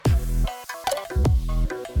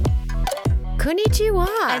Konnichiwa.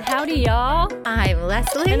 And howdy, y'all. I'm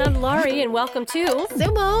Leslie. And I'm Laurie, and welcome to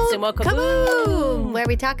Sumo Kaboom, where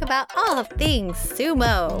we talk about all of things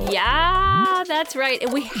sumo. Yeah, that's right.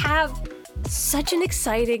 And we have such an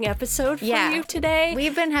exciting episode for you today.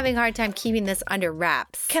 We've been having a hard time keeping this under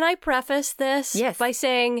wraps. Can I preface this by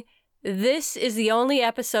saying this is the only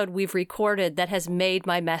episode we've recorded that has made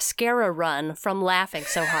my mascara run from laughing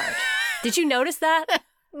so hard. Did you notice that?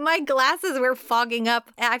 My glasses were fogging up.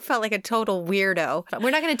 I felt like a total weirdo.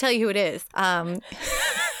 We're not going to tell you who it is. I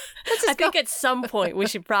think at some point we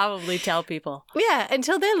should probably tell people. Yeah,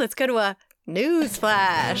 until then, let's go to a news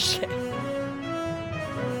flash.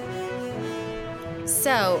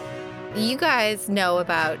 So, you guys know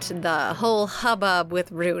about the whole hubbub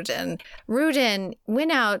with Rudin. Rudin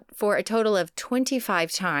went out for a total of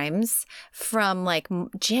 25 times from like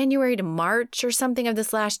January to March or something of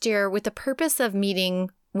this last year with the purpose of meeting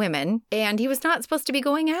women, and he was not supposed to be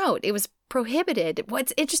going out. It was prohibited.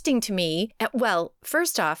 What's interesting to me, well,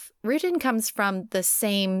 first off, Rudin comes from the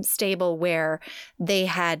same stable where they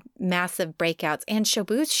had massive breakouts, and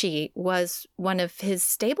Shobushi was one of his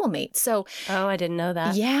stablemates. So, I didn't know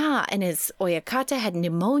that. Yeah, and his Oyakata had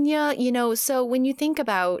pneumonia, so when you think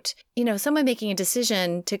about, someone making a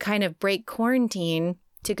decision to kind of break quarantine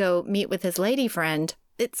to go meet with his lady friend,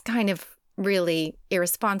 it's kind of really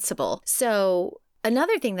irresponsible. So,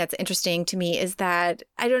 another thing that's interesting to me is that,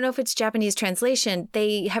 I don't know if it's Japanese translation,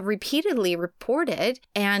 they have repeatedly reported,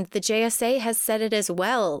 and the JSA has said it as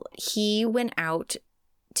well, he went out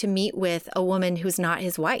to meet with a woman who's not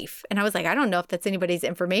his wife. And I was like, I don't know if that's anybody's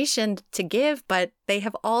information to give, but they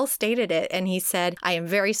have all stated it. And he said, I am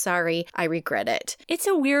very sorry. I regret it. It's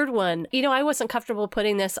a weird one. I wasn't comfortable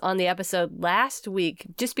putting this on the episode last week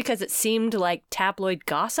just because it seemed like tabloid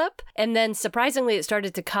gossip. And then surprisingly, it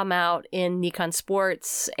started to come out in Nikon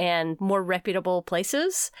Sports and more reputable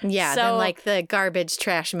places. Yeah, than like the garbage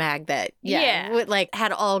trash mag that,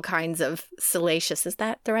 had all kinds of salacious, is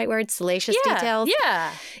that the right word? Salacious details?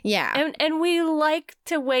 Yeah. Yeah. And we like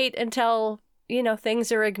to wait until,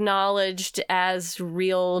 things are acknowledged as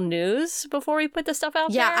real news before we put the stuff out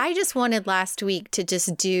there. Yeah, I just wanted last week to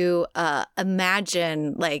just do,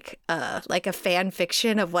 imagine like a fan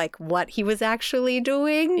fiction of like what he was actually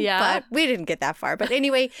doing. Yeah. But we didn't get that far. But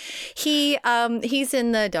anyway, he's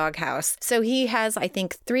in the doghouse. So he has, I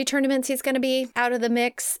think, 3 tournaments he's going to be out of the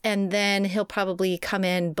mix. And then he'll probably come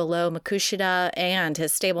in below Makushita, and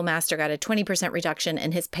his stable master got a 20% reduction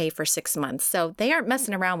in his pay for 6 months. So they aren't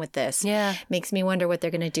messing around with this. Yeah. Makes me wonder what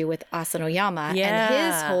they're going to do with Asanoyama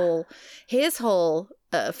and his whole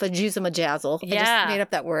Fujuzuma Jazzle. Yeah. I just made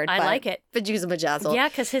up that word. I like it. Fujuzuma Jazzle. Yeah,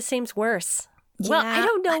 because his seems worse. Yeah, well, I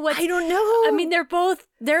don't know what. I don't know. I mean, they're both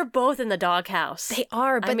in the doghouse. They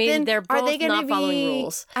are, but then they're both not following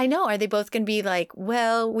rules. I know. Are they both going to be like,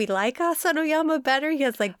 well, we like Asanoyama better. He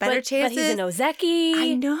has like better chances. But he's an Ozeki.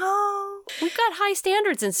 I know. We've got high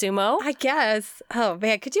standards in sumo. I guess. Oh,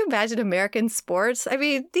 man. Could you imagine American sports? I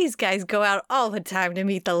mean, these guys go out all the time to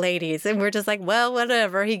meet the ladies. And we're just like, well,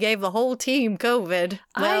 whatever. He gave the whole team COVID.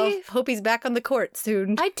 Well, hope he's back on the court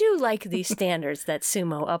soon. I do like these standards that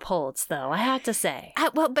sumo upholds, though, I have to say.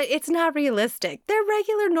 But it's not realistic. They're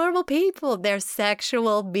regular, normal people. They're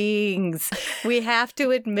sexual beings. We have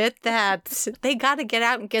to admit that. They got to get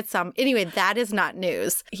out and get some. Anyway, that is not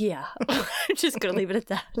news. Yeah. I'm just going to leave it at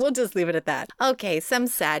that. We'll just leave it at that. Okay, some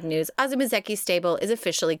sad news. Azumazeki stable is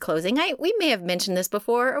officially closing. We may have mentioned this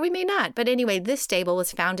before, or we may not. But anyway, this stable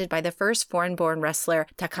was founded by the first foreign-born wrestler,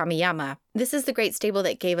 Takamiyama. This is the great stable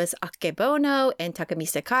that gave us Akebono and Takami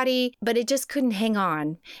Sekari, but it just couldn't hang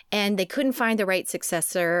on. And they couldn't find the right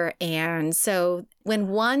successor. And so when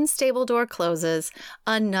one stable door closes,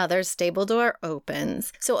 another stable door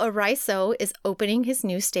opens. So Araiso is opening his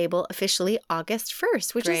new stable officially August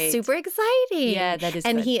 1st, which is super exciting. Yeah, that is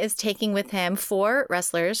And good. he is taking with him 4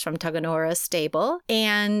 wrestlers from Taganora's stable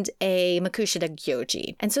and a Makushita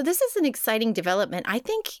Gyoji. And so this is an exciting development. I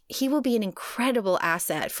think he will be an incredible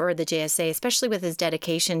asset for the JSA, especially with his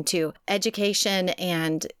dedication to education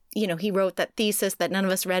and he wrote that thesis that none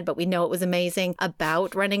of us read, but we know it was amazing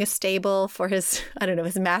about running a stable for his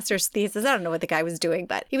master's thesis. I don't know what the guy was doing,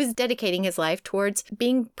 but he was dedicating his life towards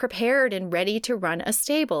being prepared and ready to run a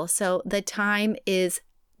stable. So the time is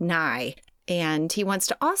nigh. And he wants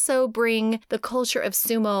to also bring the culture of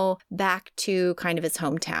sumo back to kind of his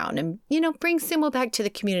hometown and, bring sumo back to the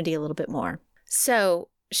community a little bit more. So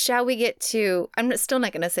shall we get to, I'm still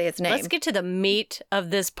not going to say its name. Let's get to the meat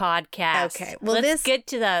of this podcast. Okay. Well,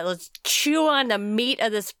 let's chew on the meat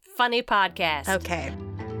of this funny podcast. Okay.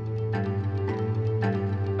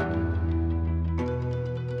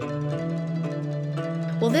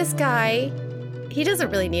 Well, this guy He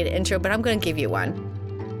doesn't really need an intro, but I'm going to give you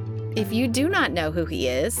one. If you do not know who he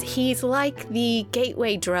is, he's like the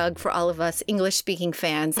gateway drug for all of us English-speaking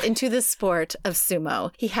fans into the sport of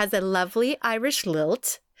sumo. He has a lovely Irish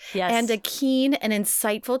lilt. Yes. And a keen and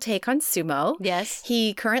insightful take on sumo. Yes.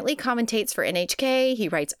 He currently commentates for NHK. He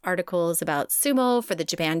writes articles about sumo for the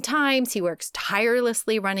Japan Times. He works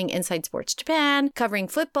tirelessly running Inside Sports Japan, covering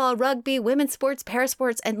football, rugby, women's sports,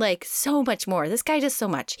 parasports, and like so much more. This guy does so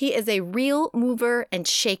much. He is a real mover and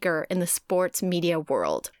shaker in the sports media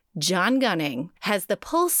world. John Gunning has the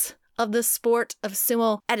pulse of the sport of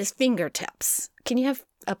sumo at his fingertips. Can you have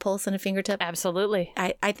a pulse and a fingertip? Absolutely.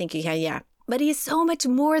 I think you can, yeah. But he's so much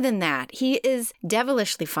more than that. He is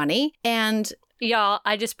devilishly funny. And y'all,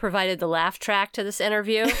 I just provided the laugh track to this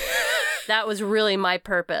interview. That was really my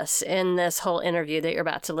purpose in this whole interview that you're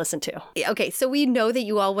about to listen to. Okay, so we know that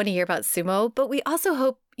you all want to hear about sumo, but we also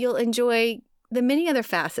hope you'll enjoy the many other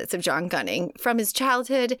facets of John Gunning, from his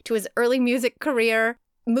childhood to his early music career,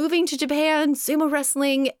 moving to Japan, sumo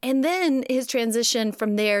wrestling, and then his transition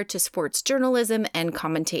from there to sports journalism and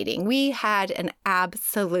commentating. We had an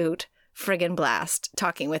absolute friggin' blast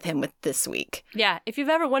talking with him this week. Yeah, if you've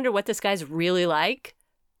ever wondered what this guy's really like,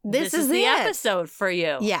 this is the episode for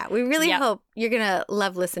you. Yeah, we really hope you're going to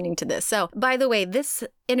love listening to this. So, by the way, this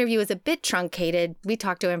interview is a bit truncated. We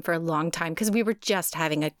talked to him for a long time because we were just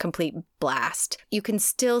having a complete blast. You can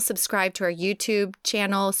still subscribe to our YouTube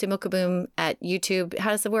channel, Sumo Kaboom at YouTube. How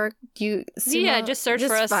does it work? Just search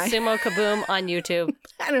for us, Sumo Kaboom, on YouTube.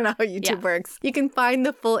 I don't know how YouTube works. You can find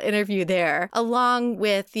the full interview there, along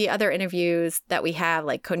with the other interviews that we have,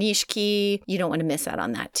 like Konishiki. You don't want to miss out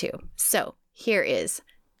on that, too. So, here is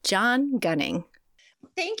John Gunning.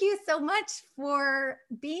 Thank you so much for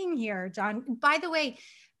being here, John. By the way,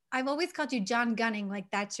 I've always called you John Gunning, like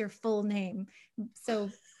that's your full name. So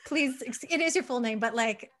please, it is your full name, but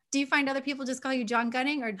like, do you find other people just call you John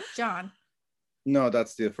Gunning or John? No,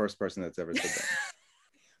 that's the first person that's ever said that.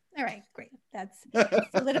 All right, great. That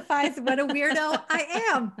solidifies what a weirdo I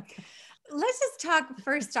am. Let's just talk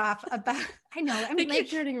first off about, I know, I'm like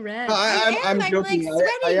turning red. I'm joking.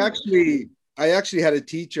 Like I actually had a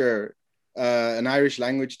teacher, an Irish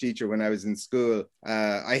language teacher when I was in school.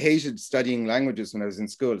 I hated studying languages when I was in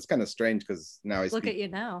school. It's kind of strange because now I look at you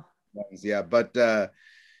now. Yeah, but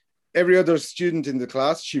every other student in the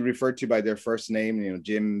class, she referred to by their first name,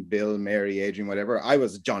 Jim, Bill, Mary, Adrian, whatever. I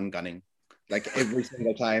was John Gunning, like every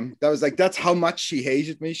single time. That's how much she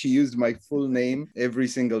hated me. She used my full name every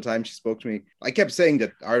single time she spoke to me. I kept saying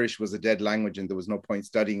that Irish was a dead language and there was no point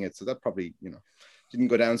studying it. So that probably, didn't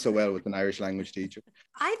go down so well with an Irish language teacher.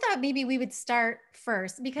 I thought maybe we would start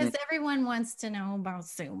first because everyone wants to know about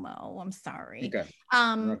sumo. I'm sorry. Okay.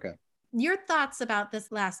 Okay. Your thoughts about this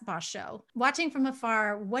last Boss show, watching from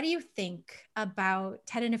afar, what do you think about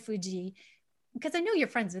Terunofuji? Because I know you're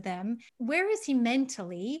friends with him. Where is he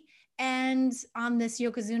mentally? And on this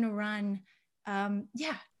Yokozuna run,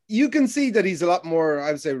 you can see that he's a lot more,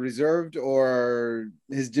 I would say, reserved, or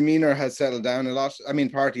his demeanor has settled down a lot. I mean,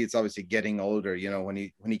 partly it's obviously getting older. When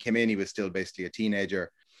he came in, he was still basically a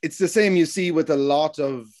teenager. It's the same you see with a lot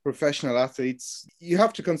of professional athletes. You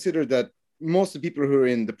have to consider that most of the people who are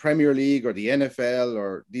in the Premier League or the NFL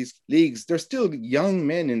or these leagues, they're still young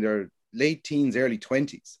men in their late teens, early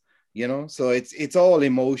 20s. So it's all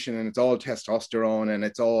emotion and it's all testosterone and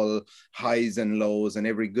it's all highs and lows, and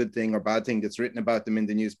every good thing or bad thing that's written about them in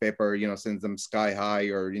the newspaper, sends them sky high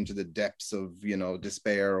or into the depths of,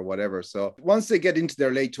 despair or whatever. So once they get into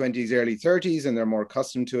their late 20s, early 30s, and they're more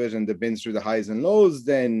accustomed to it and they've been through the highs and lows,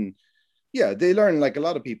 then they learn, like a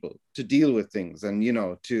lot of people, to deal with things and,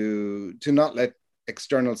 to not let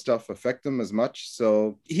external stuff affect them as much.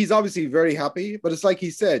 So he's obviously very happy, but it's like he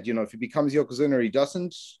said, if he becomes Yokozuna or he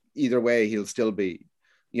doesn't, either way, he'll still be,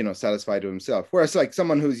 satisfied with himself. Whereas like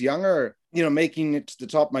someone who's younger, making it to the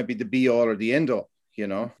top might be the be all or the end all,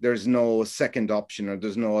 there's no second option or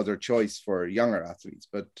there's no other choice for younger athletes.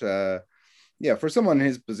 But for someone in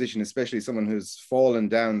his position, especially someone who's fallen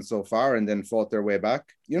down so far and then fought their way back,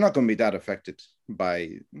 you're not going to be that affected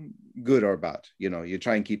by good or bad. You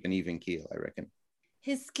try and keep an even keel, I reckon.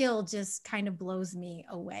 His skill just kind of blows me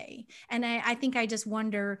away. And I think I just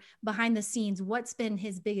wonder behind the scenes, what's been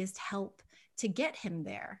his biggest help to get him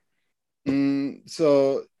there?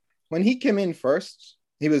 So when he came in first,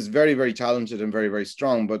 he was very, very talented and very, very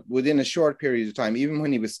strong. But within a short period of time, even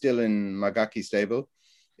when he was still in Magaki stable,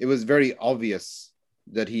 it was very obvious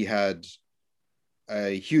that he had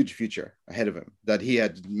a huge future ahead of him, that he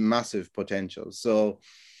had massive potential. So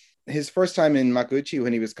his first time in Makuuchi,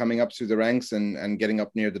 when he was coming up through the ranks and getting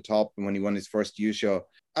up near the top, and when he won his first Yusho,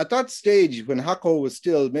 at that stage, when Hako was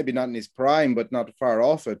still maybe not in his prime, but not far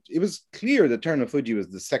off it, it was clear that Terunofuji was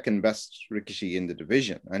the second best Rikishi in the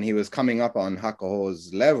division. And he was coming up on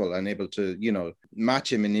Hakuho's level and able to,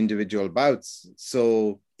 match him in individual bouts.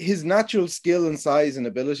 So his natural skill and size and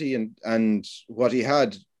ability and what he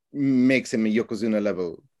had makes him a Yokozuna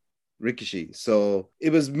level Rikishi. So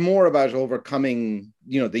it was more about overcoming,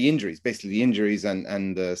 the injuries, basically the injuries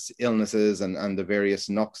and the illnesses and the various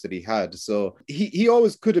knocks that he had. So he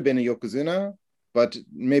always could have been a Yokozuna, but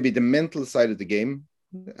maybe the mental side of the game,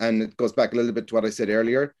 and it goes back a little bit to what I said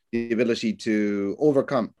earlier, the ability to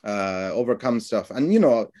overcome stuff.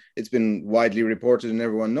 And, it's been widely reported and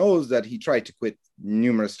everyone knows that he tried to quit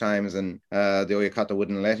numerous times and the Oyakata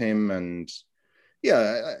wouldn't let him. And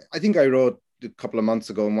yeah, I think I wrote a couple of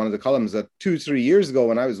months ago in one of the columns that 2-3 years ago,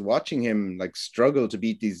 when I was watching him struggle to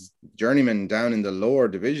beat these journeymen down in the lower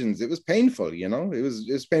divisions, it was painful. It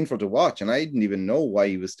was painful to watch, and I didn't even know why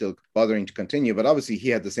he was still bothering to continue. But obviously he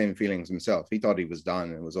had the same feelings himself. He thought he was done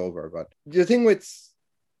and it was over. But the thing with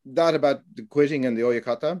that about the quitting and the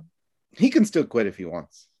Oyakata, he can still quit if he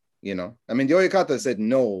wants. The Oyakata said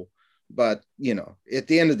no, but at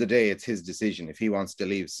the end of the day, it's his decision if he wants to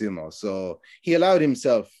leave sumo. So he allowed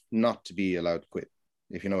himself not to be allowed to quit,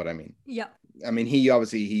 if you know what I mean. Yeah. He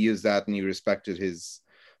used that, and he respected his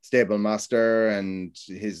stable master and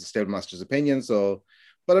his stable master's opinion. So,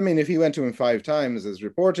 but if he went to him 5 times as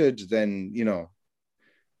reported, then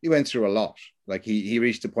he went through a lot. He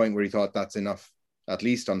reached a point where he thought that's enough, at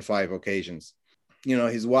least on 5 occasions.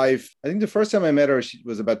 His wife, I think the first time I met her, she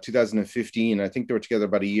was about 2015. I think they were together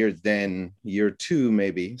about a year then, year 2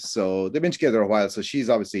 maybe. So they've been together a while. So she's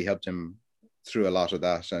obviously helped him through a lot of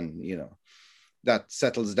that. And, that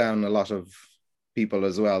settles down a lot of people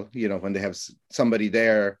as well, when they have somebody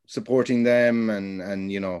there supporting them and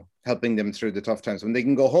helping them through the tough times. When they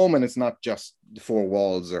can go home and it's not just the 4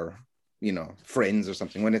 walls or, friends or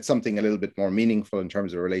something. When it's something a little bit more meaningful in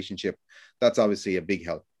terms of a relationship, that's obviously a big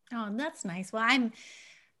help. Oh, that's nice. Well,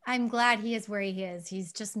 I'm glad he is where he is.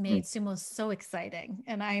 He's just made sumo so exciting,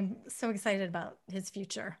 and I'm so excited about his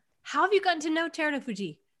future. How have you gotten to know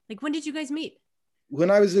Terunofuji? When did you guys meet?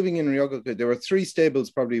 When I was living in Ryogoku, there were 3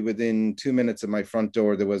 stables probably within 2 minutes of my front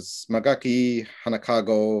door. There was Magaki,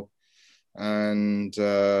 Hanakago, and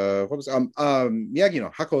Miyagi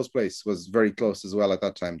no Hako's place was very close as well at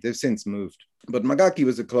that time. They've since moved. But Magaki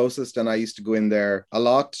was the closest, and I used to go in there a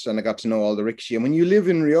lot, and I got to know all the Rikishi. And when you live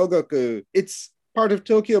in Ryogoku, it's part of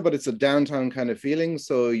Tokyo, but it's a downtown kind of feeling.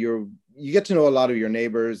 So you get to know a lot of your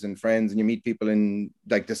neighbors and friends, and you meet people in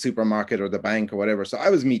the supermarket or the bank or whatever. So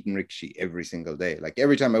I was meeting Rikishi every single day.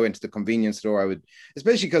 Every time I went to the convenience store, I would,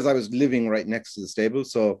 especially because I was living right next to the stable.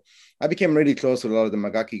 So I became really close with a lot of the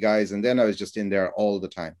Magaki guys. And then I was just in there all the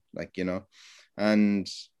time, and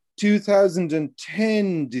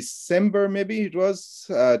 2010 December, maybe it was,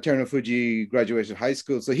 Terunofuji graduated high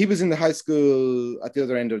school. So he was in the high school at the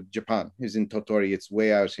other end of Japan. He was in Tottori. It's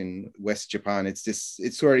way out in West Japan. It's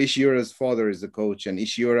where Ishiura's father is the coach, and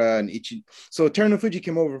Ishiura and Ichi. So Terunofuji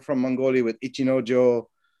came over from Mongolia with Ichinojo,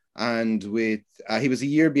 and he was a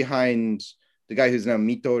year behind the guy who's now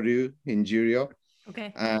Mito-ryu in Juryo.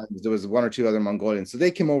 Okay. And there was 1 or 2 other Mongolians. So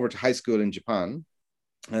they came over to high school in Japan.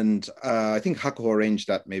 And I think Hakuho arranged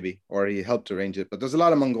that maybe, or he helped arrange it. But there's a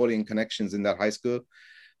lot of Mongolian connections in that high school.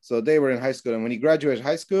 So they were in high school. And when he graduated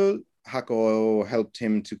high school, Hakuho helped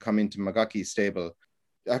him to come into Magaki's stable.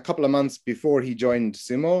 A couple of months before he joined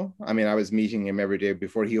sumo, I was meeting him every day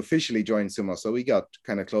before he officially joined sumo. So we got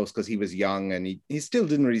kind of close because he was young and he still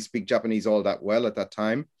didn't really speak Japanese all that well at that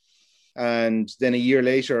time. And then a year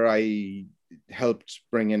later, I helped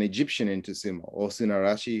bring an Egyptian into sumo, Osuna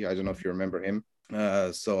Arashi. I don't know if you remember him.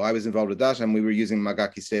 So I was involved with that, and we were using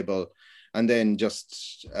Magaki stable. And then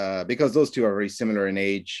just because those two are very similar in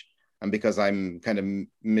age, and because I'm kind of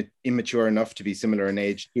immature enough to be similar in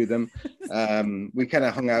age to them, we kind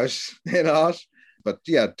of hung out a lot. But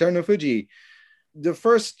yeah, Terunofuji, the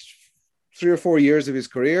first 3 or 4 years of his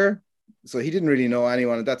career, so he didn't really know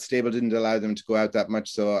anyone at that stable, didn't allow them to go out that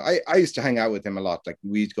much. So I used to hang out with him a lot.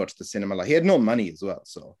 We'd go to the cinema. He had no money as well.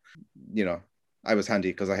 So, I was handy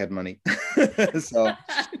because I had money. So,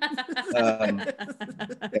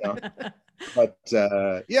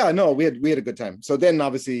 we had a good time. So then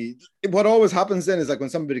obviously what always happens then is when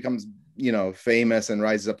somebody becomes, famous and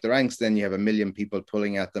rises up the ranks, then you have a million people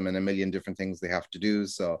pulling at them and a million different things they have to do.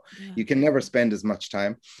 So you can never spend as much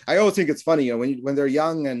time. I always think it's funny, when they're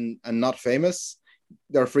young and not famous,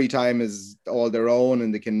 their free time is all their own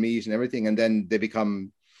and they can meet and everything. And then they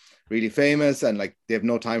become really famous and like they have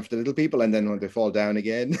no time for the little people, and then when they fall down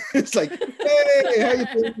again, it's like, hey, how you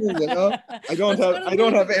doing? You know, I don't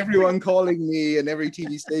have everyone calling me and every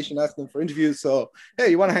TV station asking for interviews. So hey,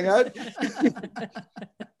 you want to hang out?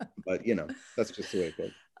 But you know, that's just the way it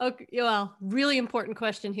goes. Okay, well, really important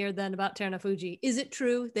question here then about Terunofuji. Is it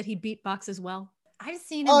true that he beatboxes well? I've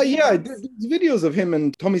seen him. Oh yeah, there's videos of him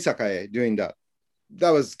and Tomi Sakai doing that.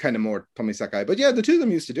 That was kind of more Tomi Sakai, but yeah, the two of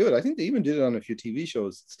them used to do it. I think they even did it on a few TV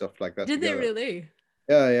shows, stuff like that. Did together. they really?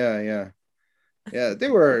 Yeah, they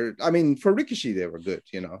were. I mean, for Rikishi, they were good,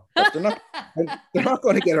 you know. But they're not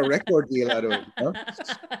going to get a record deal out of it. You know?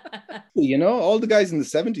 You know, all the guys in the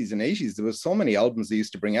 70s and 80s, there was so many albums they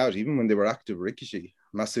used to bring out, even when they were active. Rikishi,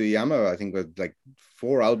 Masuyama, I think, was like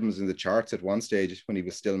 4 albums in the charts at one stage when he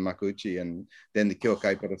was still in Makuuchi, and then the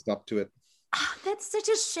Kyokai put a stop to it. Oh, that's such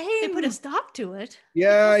a shame. They put a stop to it.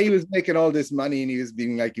 Yeah, he was making all this money, and he was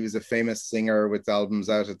being like he was a famous singer with albums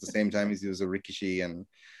out at the same time as he was a Rikishi, and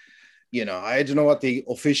you know, I don't know what the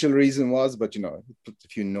official reason was, but you know, put a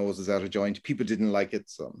few noses out of joint. People didn't like it,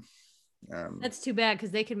 so that's too bad,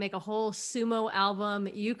 because they could make a whole sumo album.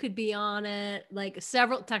 You could be on it, like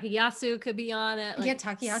several. Takayasu could be on it. Like, yeah,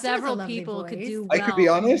 Takayasu. Several people could do. I could be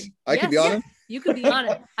on it. I could be on it. You could be on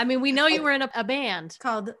it. I mean, we know you were in a band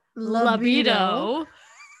called Libido.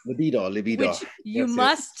 Libido. Which you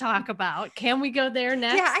must talk about. Can we go there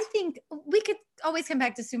next? Yeah, I think we could always come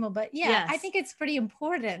back to sumo, but yeah, I think it's pretty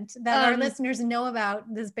important that our listeners know about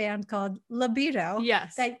this band called Libido.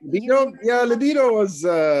 Yes. Libido was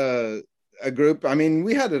a group. I mean,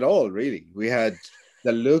 we had it all, really. We had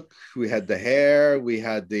the look, we had the hair, we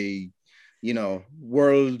had the, you know,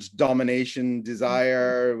 world domination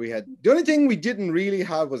desire. We had, the only thing we didn't really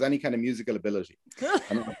have was any kind of musical ability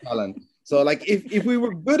and talent. So like if we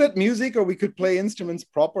were good at music, or we could play instruments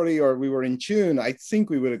properly, or we were in tune, I think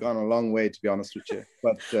we would have gone a long way, to be honest with you.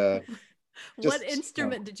 But what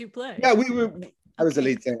instrument did you play? Yeah, I was a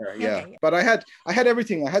lead singer. Yeah. Okay. But I had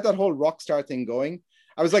everything. I had that whole rock star thing going.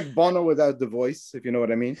 I was like Bono without the voice, if you know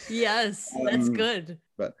what I mean. Yes, that's good.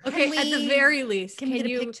 But okay, at the very least, can you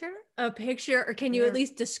get a picture, or can you at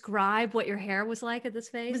least describe what your hair was like at this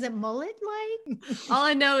phase? Was it mullet like? All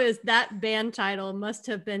I know is that band title must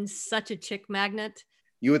have been such a chick magnet.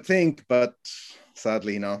 You would think, but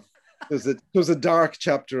sadly, no. It was a dark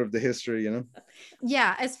chapter of the history, you know.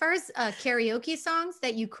 Yeah, as far as karaoke songs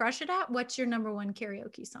that you crush it at, what's your number one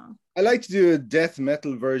karaoke song? I like to do a death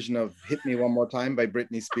metal version of "Hit Me One More Time" by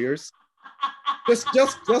Britney Spears.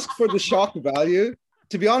 just for the shock value.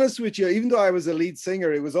 To be honest with you, even though I was a lead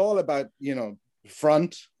singer, it was all about, you know,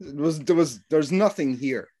 front. There's nothing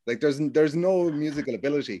here. Like there's no musical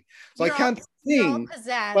ability, so I can't sing,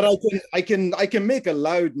 but I can make a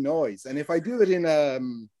loud noise, and if I do it in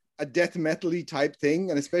a death metal-y type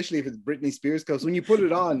thing, and especially if it's Britney Spears, because when you put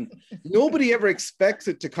it on, nobody ever expects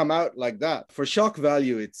it to come out like that. For shock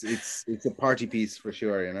value, it's a party piece for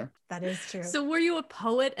sure, you know. That is true. So were you a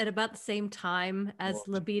poet at about the same time as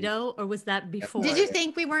Libido, or was that before? Did you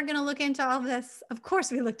think we weren't going to look into all this? Of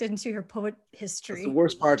course we looked into your poet history. That's the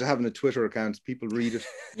worst part of having a Twitter account. People read it.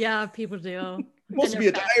 Yeah, people do. It's supposed to be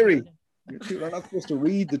a diary. People are not supposed to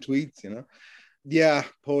read the tweets, you know. Yeah,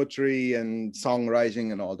 poetry and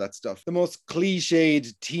songwriting and all that stuff. The most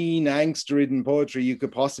cliched teen angst-ridden poetry you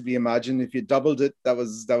could possibly imagine. If you doubled it, that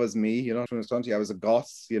was me, you know. When I was 20, I was a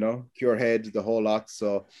goth, you know, pure head, the whole lot.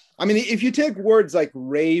 So, I mean, if you take words like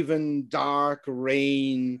raven, dark,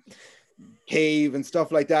 rain, cave and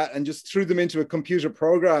stuff like that and just threw them into a computer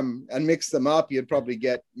program and mixed them up, you'd probably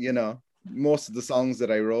get, you know, most of the songs that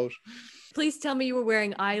I wrote. Please tell me you were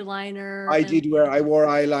wearing eyeliner. I wore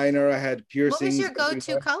eyeliner. I had piercings. What was your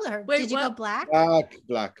go-to color? Did you go black?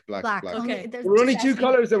 Black. Okay. There were only two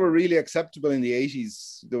colors that were really acceptable in the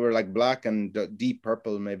 80s. They were like black and deep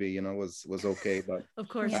purple, maybe, you know, was okay. But of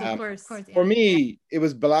course. For me, it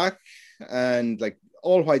was black and like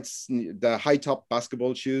all whites, the high top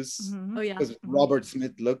basketball shoes. Mm-hmm. Oh yeah. Because Robert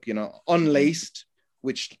Smith look, you know, unlaced,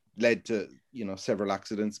 which led to, you know, several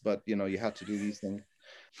accidents, but you know, you had to do these things.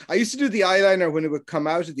 I used to do the eyeliner when it would come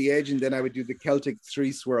out at the edge, and then I would do the Celtic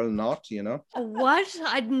 3-swirl knot, you know. What?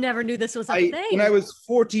 I never knew this was a thing. When I was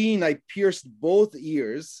 14, I pierced both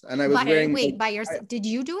ears, and I was wearing... by yourself? Did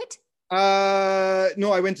you do it?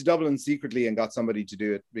 No, I went to Dublin secretly and got somebody to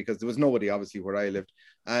do it because there was nobody, obviously, where I lived.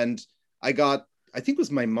 And I got, I think it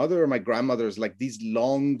was my mother or my grandmother's, like these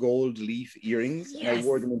long gold leaf earrings. Yes. And I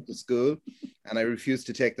wore them into school and I refused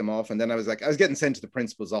to take them off. And then I was getting sent to the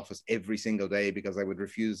principal's office every single day because I would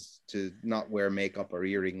refuse to not wear makeup or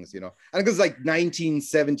earrings, you know. And it was like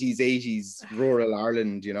 1970s, 80s rural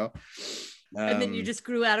Ireland, you know. And then you just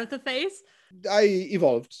grew out of the face? I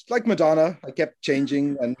evolved like Madonna. I kept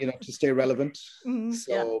changing and, to stay relevant.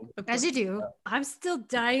 So as you do. I'm still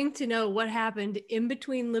dying to know what happened in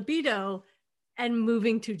between Libido and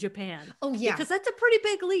moving to Japan. Oh yeah. Because that's a pretty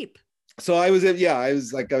big leap. So I was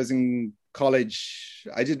in college.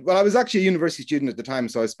 I was actually a university student at the time.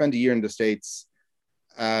 So I spent a year in the States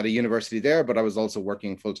at a university there, but I was also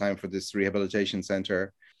working full-time for this rehabilitation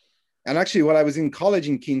center. And actually, while I was in college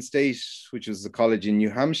in Keene State, which was a college in New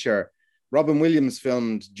Hampshire, Robin Williams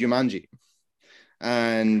filmed Jumanji.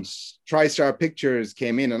 And TriStar Pictures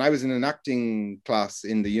came in, and I was in an acting class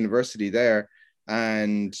in the university there.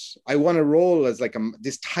 And I won a role as like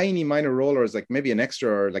this tiny minor role, or as like maybe an extra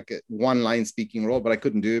or like a one-line speaking role, but I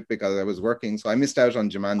couldn't do it because I was working. So I missed out on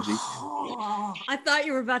Jumanji. Oh, I thought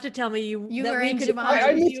you were about to tell me you were in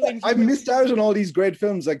Jumanji. I missed out on all these great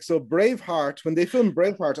films. Like, so Braveheart, when they filmed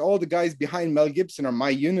Braveheart, all the guys behind Mel Gibson are my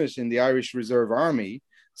unit in the Irish Reserve Army.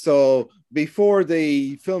 So before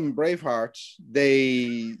they filmed Braveheart,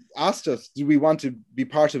 they asked us, do we want to be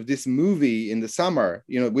part of this movie in the summer?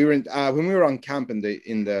 We were when we were on camp in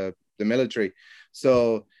the military.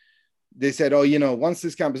 So they said, once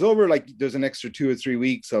this camp is over, like there's an extra 2 or 3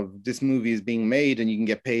 weeks of this movie is being made and you can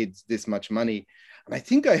get paid this much money. And I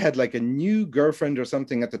think I had like a new girlfriend or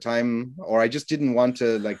something at the time, or I just didn't want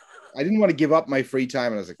to I didn't want to give up my free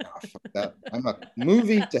time. And I was like, fuck that. I'm not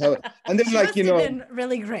moving to hell. And then she must have been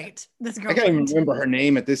really great. This girl. I can't even remember her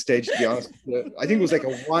name at this stage, to be honest. I think it was like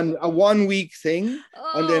a 1 week thing.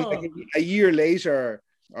 Oh. And then like a year later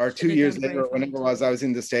or 2 years later, whenever it was, I was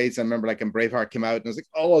in the States. I remember like when Braveheart came out and I was like,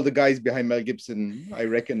 all the guys behind Mel Gibson, I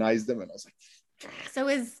recognized them. And I was like, so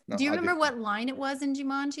do you remember what line it was in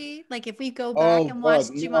Jumanji? Like if we go back and watch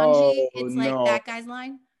Jumanji, it's like that guy's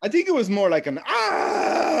line? I think it was more like an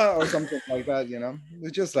or something like that, It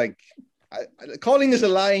was just like, calling it a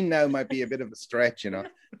line now might be a bit of a stretch, It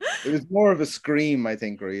was more of a scream, I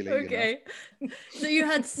think, really. Okay. So you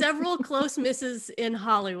had several close misses in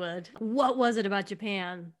Hollywood. What was it about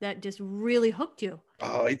Japan that just really hooked you?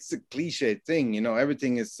 Oh, it's a cliche thing,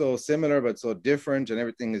 everything is so similar, but so different, and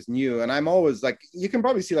everything is new. And I'm always like, you can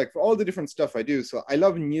probably see like for all the different stuff I do. So I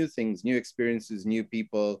love new things, new experiences, new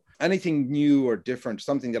people, anything new or different,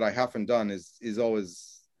 something that I haven't done is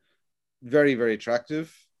always very, very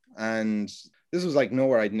attractive. And this was like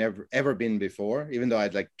nowhere I'd never ever been before, even though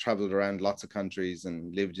I'd like traveled around lots of countries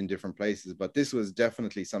and lived in different places, but this was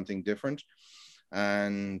definitely something different.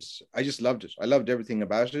 And I just loved it. I loved everything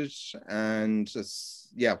about it. And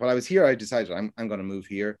while I was here, I decided I'm going to move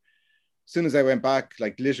here. As soon as I went back,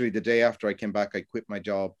 like literally the day after I came back, I quit my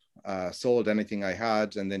job, sold anything I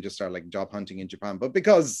had, and then just started like job hunting in Japan. But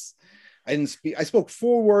because I spoke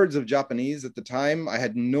 4 words of Japanese at the time. I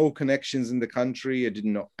had no connections in the country. I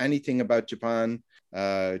didn't know anything about Japan.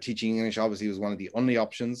 Teaching English obviously was one of the only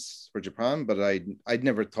options for Japan, but I'd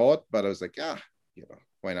never thought, but I was like,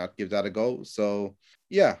 why not give that a go? So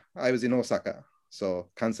I was in Osaka.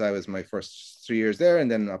 So Kansai was my first 3 years there,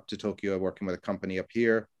 and then up to Tokyo, working with a company up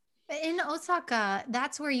here. In Osaka,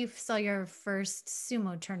 that's where you saw your first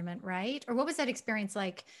sumo tournament, right? Or what was that experience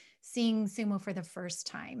like, seeing sumo for the first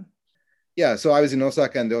time? Yeah, so I was in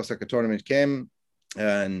Osaka, and the Osaka tournament came,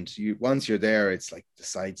 and once you're there, it's like the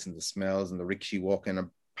sights and the smells and the rickshaw walking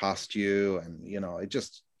past you, and it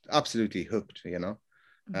just absolutely hooked.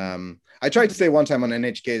 Mm-hmm. I tried to say one time on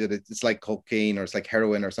NHK that it's like cocaine or it's like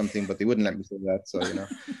heroin or something, but they wouldn't let me say that. So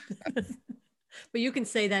but you can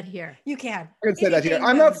say that here. You can. I can say that here.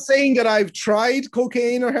 I'm not saying that I've tried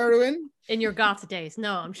cocaine or heroin. In your goth days.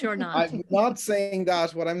 No, I'm sure not. I'm not saying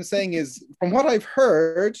that. What I'm saying is, from what I've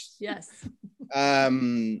heard, yes.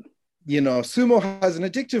 Sumo has an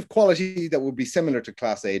addictive quality that would be similar to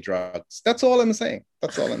Class A drugs. That's all I'm saying.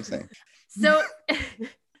 So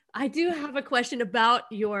I do have a question about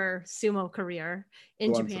your sumo career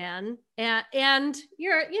in Japan. And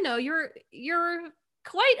you're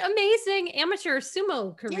quite amazing amateur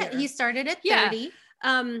sumo career. Yeah, you started at 30.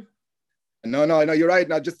 No, you're right.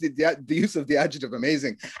 Not just the use of the adjective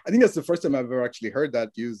amazing. I think that's the first time I've ever actually heard that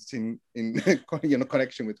used in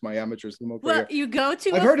connection with my amateur sumo career. Well, you go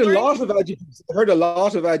to. I've heard a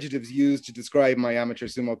lot of adjectives used to describe my amateur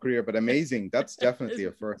sumo career, but amazing, that's definitely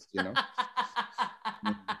a first.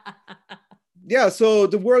 Yeah, so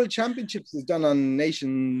the World Championships is done on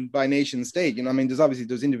nation by nation stage.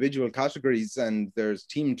 There's individual categories and there's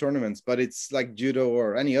team tournaments, but it's like judo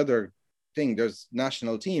or any other thing. There's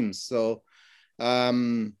national teams. So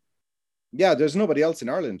there's nobody else in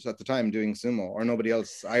Ireland at the time doing sumo, or nobody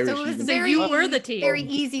else Irish. So you were the team. Very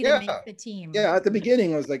easy to make the team. Yeah, at the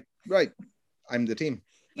beginning I was like, right, I'm the team.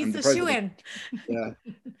 He's the president. shoe-in.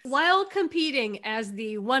 Yeah. While competing as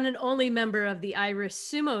the one and only member of the Irish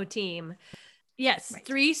sumo team, yes, Right.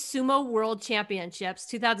 3 sumo world championships,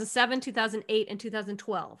 2007, 2008, and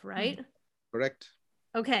 2012, right? Correct.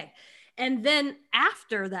 Okay. And then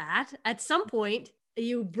after that, at some point,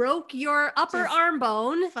 you broke your upper Just arm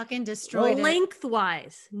bone Fucking destroyed it.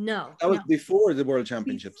 lengthwise. No. That was No. before the World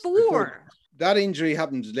Championships. Before. That injury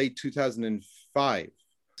happened late 2005.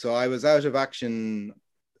 So I was out of action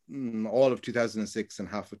all of 2006 and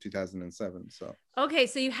half of 2007. So Okay,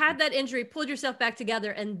 so you had that injury, pulled yourself back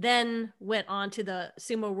together, and then went on to the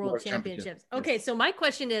Sumo World World Championships. Championships, Okay, so my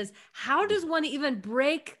question is, how does one even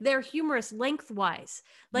break their humerus lengthwise?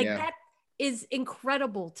 Like Yeah. that is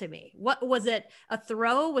incredible to me. What was it? A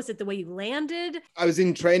throw? Was it the way you landed? I was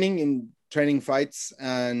in training fights,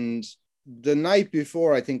 and the night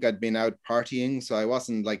before I think I'd been out partying, so I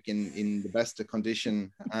wasn't like in the best of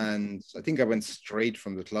condition, and I think I went straight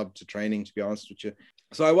from the club to training, to be honest with you.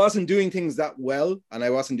 So I wasn't doing things that well, and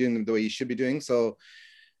I wasn't doing them the way you should be doing. So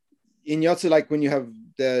in Yotsu, like when you have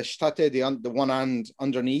the shitate, the one hand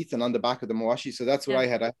underneath and on the back of the mawashi, so that's what I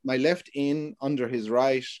had. My left in under his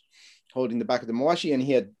right, holding the back of the mawashi, and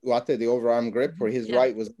he had wate, the overarm grip, where his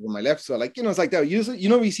right was over my left. So like, it's like that.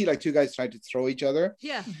 We see like two guys trying to throw each other.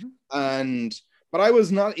 Yeah. But I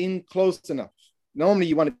was not in close enough. Normally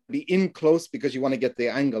you want to be in close because you want to get the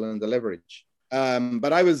angle and the leverage.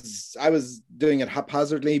 But I was doing it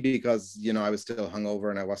haphazardly because, I was still hungover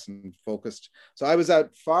and I wasn't focused. So I was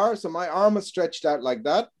out far. So my arm was stretched out like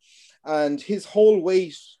that, and his whole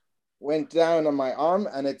weight went down on my arm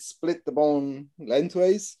and it split the bone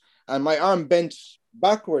lengthways. And my arm bent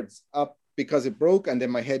backwards up because it broke, and then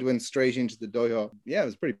my head went straight into the dohyo. Yeah, it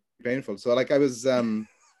was pretty painful. So like I was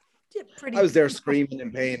there screaming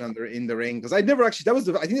in pain in the ring because I'd never actually.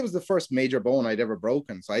 I think it was the first major bone I'd ever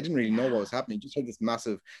broken. So I didn't really know what was happening. Just heard this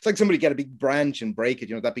massive. It's like somebody get a big branch and break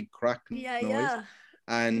it. That big crack noise. Yeah.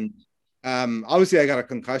 And obviously I got a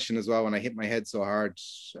concussion as well when I hit my head so hard,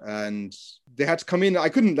 and they had to come in.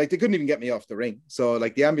 They couldn't even get me off the ring. So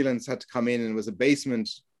like the ambulance had to come in, and it was a basement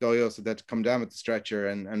dohyo, so they had to come down with the stretcher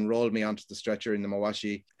and roll me onto the stretcher in the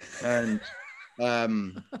mawashi. And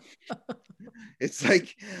it's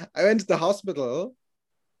like I went to the hospital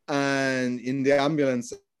and in the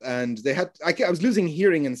ambulance, and I was losing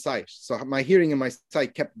hearing and sight. So my hearing and my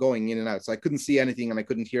sight kept going in and out. So I couldn't see anything and I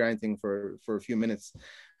couldn't hear anything for a few minutes.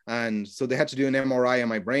 And so they had to do an MRI on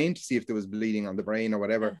my brain to see if there was bleeding on the brain or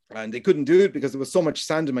whatever. And they couldn't do it because there was so much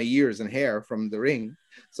sand in my ears and hair from the ring.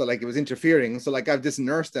 So like it was interfering. So like I have this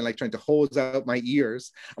nurse then like trying to hose out my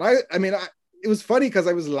ears. And it was funny because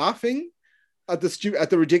I was laughing at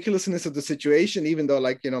the ridiculousness of the situation, even though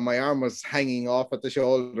like, my arm was hanging off at the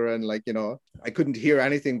shoulder and like, I couldn't hear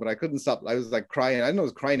anything, but I couldn't stop. I was like crying. I don't know, I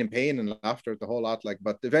was crying in pain and laughter the whole lot, like,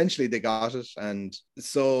 but eventually they got it. And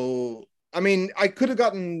so I could have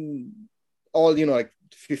gotten all, like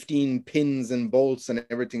 15 pins and bolts and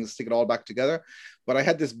everything to stick it all back together. But I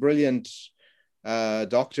had this brilliant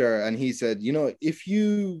doctor, and he said, if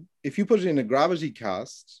you put it in a gravity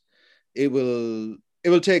cast, it will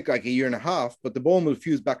take like a year and a half, but the bone will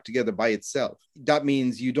fuse back together by itself. That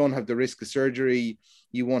means you don't have the risk of surgery.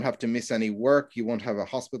 You won't have to miss any work. You won't have a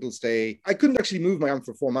hospital stay. I couldn't actually move my arm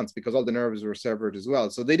for 4 months because all the nerves were severed as well.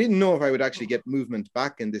 So they didn't know if I would actually get movement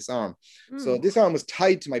back in this arm. So this arm was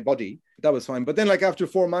tied to my body. That was fine. But then like after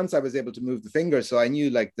 4 months, I was able to move the finger. So I knew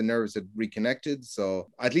like the nerves had reconnected. So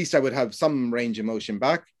at least I would have some range of motion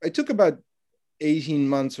back. It took about 18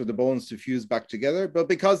 months for the bones to fuse back together. But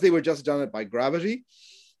because they were just done it by gravity,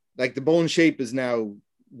 like the bone shape is now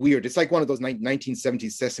weird. It's like one of those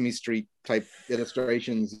 1970s Sesame Street type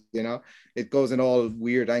illustrations, it goes in all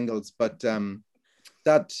weird angles. But then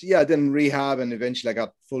rehab, and eventually I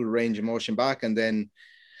got full range of motion back. And then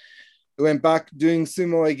I went back doing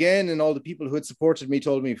sumo again, and all the people who had supported me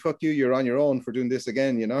told me, fuck you, you're on your own for doing this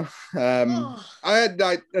again,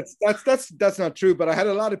 that's not true, but I had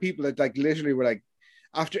a lot of people that like literally were like,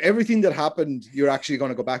 after everything that happened, you're actually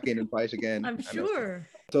going to go back in and fight again. I'm sure.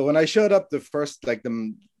 So when I showed up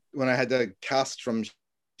when I had the cast from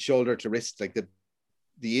shoulder to wrist, like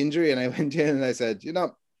the injury, and I went in and I said,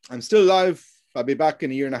 I'm still alive. I'll be back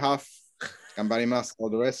in a year and a half. Gambari mask, all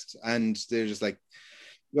the rest. And they're just like,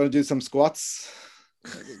 you're going to do some squats.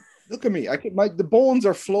 Look at me. The bones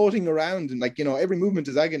are floating around, and like, every movement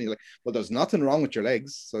is agony. Like, well, there's nothing wrong with your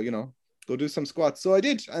legs. So, go do some squats. So I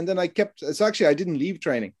did. And then I didn't leave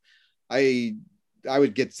training. I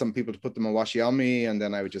would get some people to put the mawashi on me, and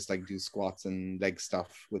then I would just like do squats and leg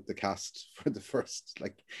stuff with the cast for the first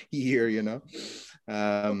like year,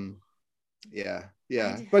 Yeah, I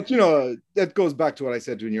yeah. d- But that goes back to what I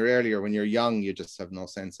said when you're earlier. When you're young, you just have no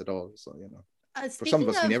sense at all. So for some of Speaking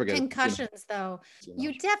us, we of never get it. concussions, though,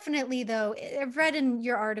 you definitely, though, I've read in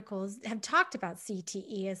your articles, have talked about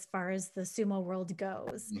CTE as far as the sumo world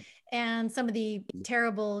goes, and some of the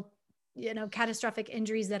terrible, catastrophic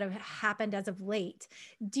injuries that have happened as of late.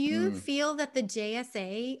 Do you Mm. feel that the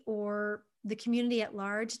JSA or the community at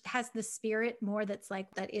large has the spirit more that's like,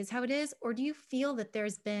 that is how it is? Or do you feel that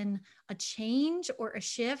there's been a change or a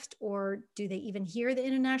shift, or do they even hear the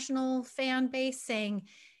international fan base saying,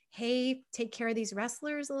 hey, take care of these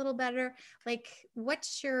wrestlers a little better? Like,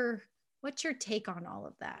 what's your take on all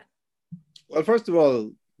of that? Well, first of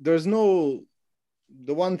all,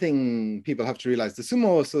 the one thing people have to realize, the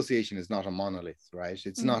Sumo Association is not a monolith, right?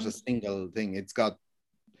 It's not a single thing. It's got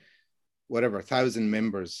whatever 1,000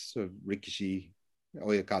 members, so Rikishi,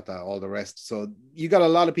 Oyakata, all the rest. So you got a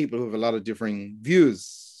lot of people who have a lot of differing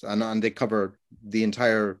views, and they cover the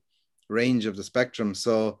entire range of the spectrum.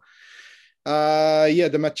 So the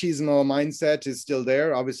machismo mindset is still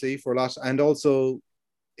there, obviously, for a lot. And also,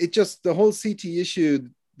 the whole CT issue,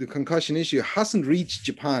 the concussion issue, hasn't reached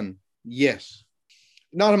Japan yet.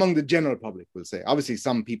 Not among the general public, we'll say. Obviously,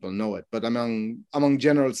 some people know it, but among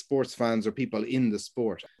general sports fans or people in the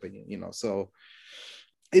sport, so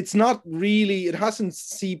it's not really, it hasn't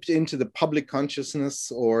seeped into the public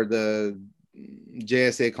consciousness or the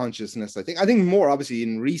JSA consciousness. I think more obviously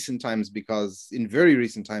in recent times, because in very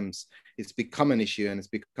recent times it's become an issue and it's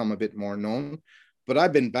become a bit more known. But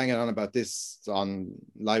I've been banging on about this on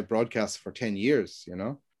live broadcasts for 10 years,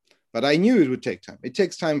 but I knew it would take time. It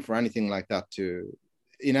takes time for anything like that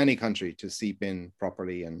in any country, to seep in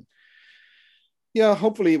properly. And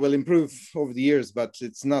hopefully it will improve over the years, but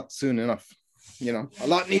it's not soon enough. A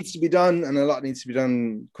lot needs to be done, and a lot needs to be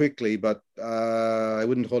done quickly, but I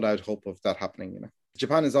wouldn't hold out hope of that happening.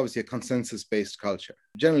 Japan is obviously a consensus-based culture.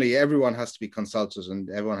 Generally, everyone has to be consulted and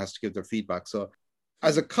everyone has to give their feedback. So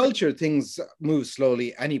as a culture, things move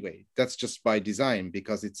slowly anyway. That's just by design,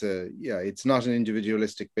 because it's not an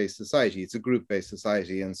individualistic-based society. It's a group-based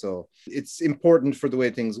society. And so it's important for the way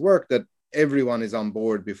things work that everyone is on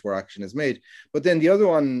board before action is made. But then the other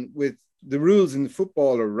one with the rules in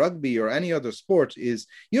football or rugby or any other sport is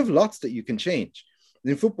you have lots that you can change.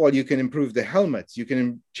 In football, you can improve the helmets. You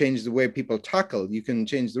can change the way people tackle. You can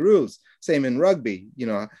change the rules. Same in rugby.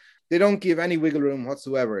 They don't give any wiggle room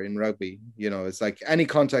whatsoever in rugby. It's like any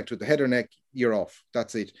contact with the head or neck, you're off.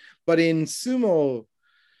 That's it. But in sumo,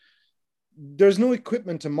 there's no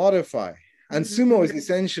equipment to modify. And sumo is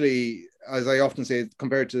essentially, as I often say,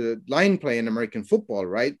 compared to line play in American football,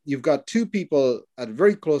 right? You've got two people at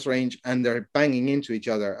very close range and they're banging into each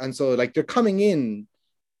other. And so like they're coming in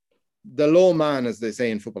the low man, as they say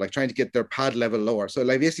in football, like trying to get their pad level lower. So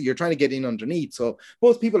like basically you're trying to get in underneath. So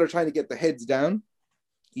both people are trying to get the heads down,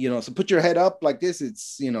 so put your head up like this.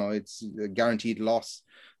 It's a guaranteed loss.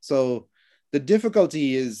 So the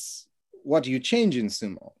difficulty is, what do you change in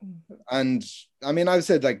sumo? And I mean, I've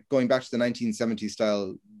said, like, going back to the 1970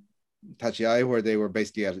 style tachiai, where they were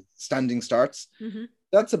basically at standing starts,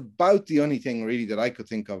 that's about the only thing really that I could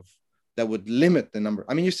think of that would limit the number.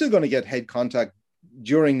 I mean, you're still going to get head contact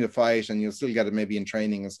during the fight, and you'll still get it maybe in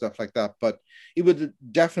training and stuff like that, but it would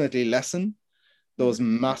definitely lessen those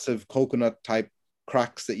massive coconut type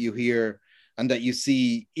cracks that you hear and that you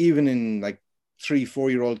see even in like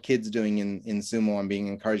 3-4-year-old kids doing in sumo and being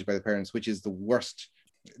encouraged by the parents, which is the worst.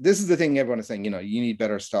 This is the thing everyone is saying, you need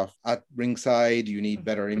better stuff at ringside, you need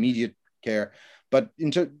better immediate care. But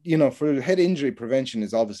for head injury, prevention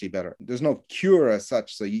is obviously better. There's no cure as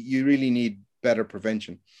such, so you really need better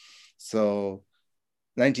prevention. So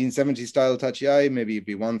 1970 style tachiai, maybe it'd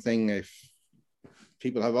be one thing. If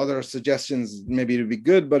people have other suggestions, maybe it'd be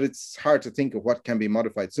good, but it's hard to think of what can be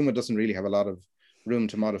modified. Sumo doesn't really have a lot of room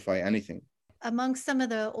to modify anything. Amongst some of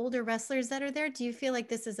the older wrestlers that are there, do you feel like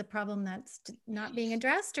this is a problem that's not being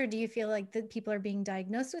addressed, or do you feel like that people are being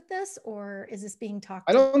diagnosed with this, or is this being talked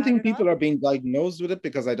about? I don't think people are being diagnosed with it,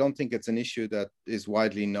 because I don't think it's an issue that is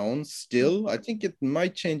widely known still. I think it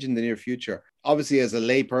might change in the near future. Obviously, as a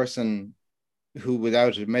lay person who,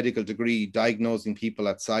 without a medical degree, diagnosing people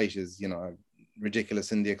at sight is,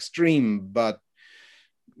 ridiculous in the extreme. But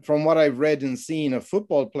from what I've read and seen of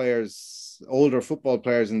football players, older football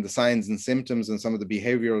players, and the signs and symptoms and some of the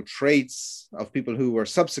behavioral traits of people who were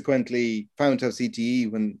subsequently found to have CTE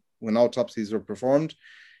when autopsies were performed,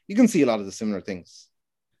 you can see a lot of the similar things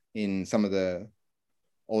in some of the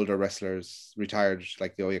older wrestlers, retired,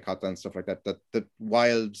 like the Oyakata and stuff like that, the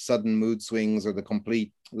wild, sudden mood swings or the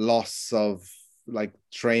complete loss of like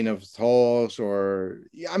train of thought, or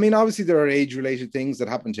I mean, obviously there are age-related things that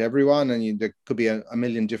happen to everyone, and there could be a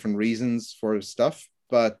million different reasons for stuff.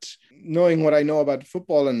 But knowing what I know about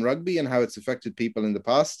football and rugby and how it's affected people in the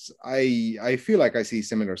past, I feel like I see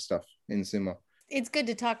similar stuff in sumo. It's good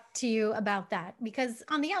to talk to you about that, because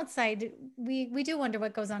on the outside, we do wonder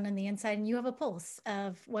what goes on the inside, and you have a pulse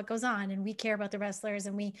of what goes on, and we care about the wrestlers,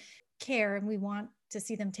 and we care and we want to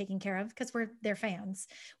see them taken care of because we're their fans,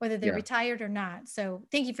 whether they're retired or not. So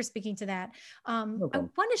thank you for speaking to that. I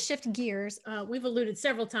want to shift gears. We've alluded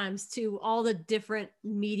several times to all the different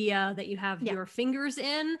media that you have your fingers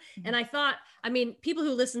in. And I thought, I mean, people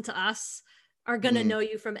who listen to us are going to know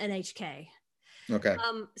you from NHK. Okay.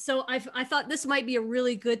 So I thought this might be a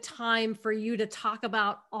really good time for you to talk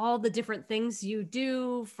about all the different things you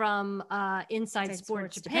do from Inside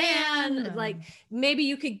Sports Japan. Like maybe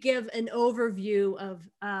you could give an overview of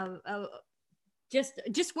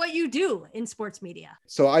just what you do in sports media.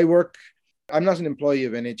 So I'm not an employee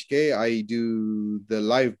of NHK. I do the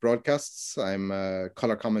live broadcasts. I'm a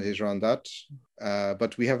color commentator on that.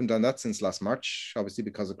 But we haven't done that since last March, obviously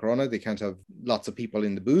because of Corona. They can't have lots of people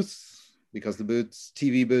in the booth, because the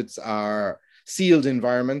TV booths are sealed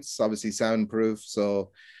environments, obviously soundproof.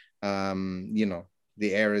 So, the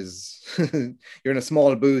air is, you're in a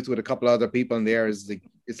small booth with a couple other people, and the air is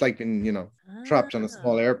it's like trapped on a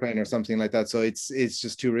small airplane or something like that. So it's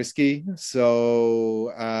just too risky.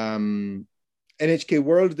 So NHK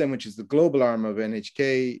World then, which is the global arm of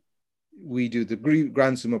NHK, we do the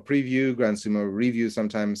Grand Sumo preview, Grand Sumo review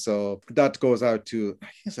sometimes. So that goes out to, I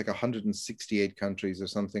think it's like 168 countries or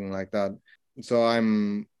something like that. So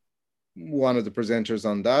I'm one of the presenters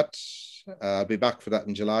on that. I'll be back for that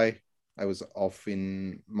in July. I was off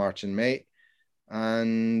in March and May.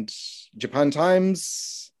 And Japan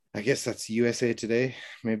Times, I guess that's USA Today,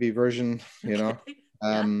 maybe version,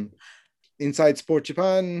 Inside Sport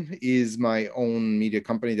Japan is my own media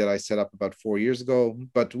company that I set up about 4 years ago,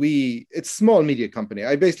 but it's a small media company.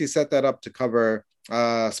 I basically set that up to cover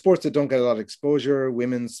sports that don't get a lot of exposure,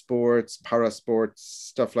 women's sports, para sports,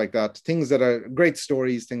 stuff like that, things that are great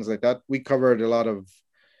stories, things like that. We covered a lot of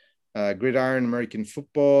gridiron, American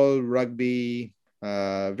football, rugby,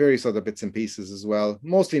 various other bits and pieces as well.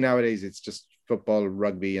 Mostly nowadays, it's just football,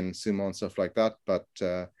 rugby, and sumo and stuff like that. But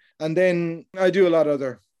and then I do a lot of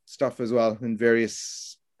other stuff as well in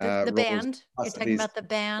various the band. You're talking about the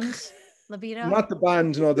band, Libido? Not the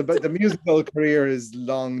band, no. The musical career is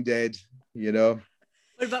long dead, What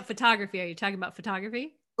about photography? Are you talking about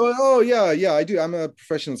photography? Oh yeah, I do. I'm a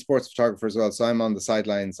professional sports photographer as well, so I'm on the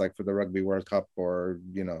sidelines, like for the Rugby World Cup, or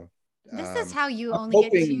This is how you only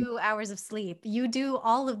get 2 hours of sleep. You do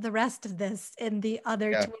all of the rest of this in the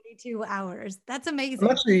other 22 hours. That's amazing.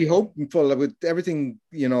 I'm actually hopeful with everything,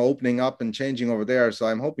 opening up and changing over there. So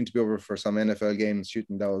I'm hoping to be over for some NFL games,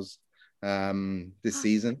 shooting those this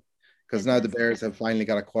season. Because now the Bears have finally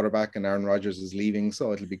got a quarterback and Aaron Rodgers is leaving.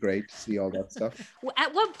 So it'll be great to see all that stuff.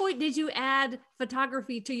 At what point did you add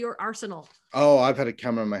photography to your arsenal? Oh, I've had a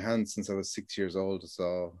camera in my hand since I was 6 years old.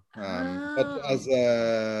 So, but as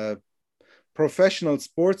a professional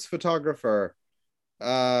sports photographer,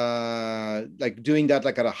 like doing that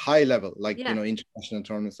like at a high level, like international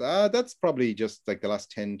tournaments, that's probably just like the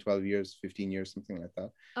last 10, 12 years, 15 years, something like that.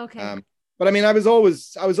 Okay. But I mean, I was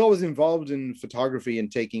always involved in photography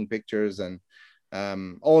and taking pictures, and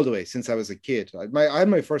all the way since I was a kid. I had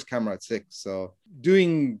my first camera at 6, so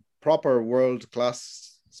doing proper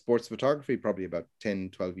world-class sports photography probably about 10,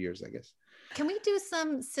 12 years, I guess. Can we do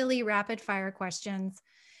some silly rapid fire questions?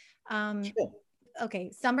 Sure.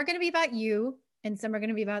 Okay, some are going to be about you and some are going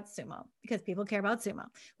to be about sumo because people care about sumo.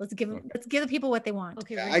 Let's give the people what they want.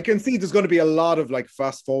 Okay, I can see there's going to be a lot of like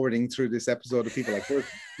fast forwarding through this episode of people like, you're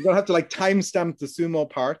going to have to like timestamp the sumo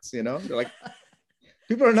parts, They're like,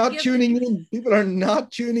 people are not tuning in. People are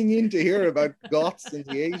not tuning in to hear about goths in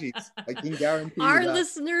the 80s. I can guarantee our that.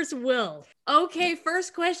 Listeners will. Okay,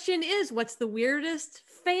 first question is, what's the weirdest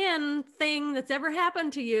fan thing that's ever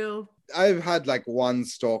happened to you? I've had like one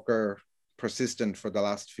stalker persistent for the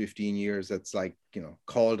last 15 years that's like,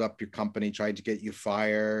 called up your company, tried to get you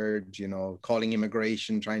fired, calling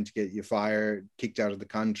immigration, trying to get you fired, kicked out of the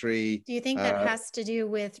country. Do you think that has to do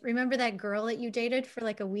with, remember that girl that you dated for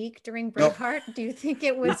like a week during Braveheart? No. Do you think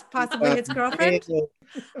it was possibly his girlfriend?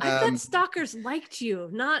 I thought stalkers liked you,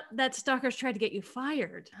 not that stalkers tried to get you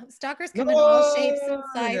fired. Stalkers come in all shapes and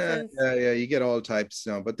sizes. Yeah, you get all types,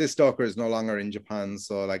 but this stalker is no longer in Japan,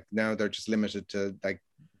 so like now they're just limited to like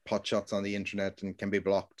pot shots on the internet and can be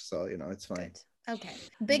blocked, so it's fine. Good. Okay.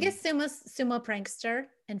 Biggest sumo prankster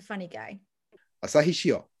and funny guy. Asahi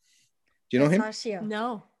Shio. Do you know him? Asashio.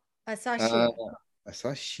 No. Asashio.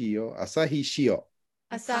 Asahi Shio.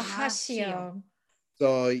 Asahashio.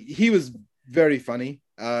 So he was very funny.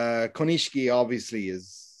 Konishiki obviously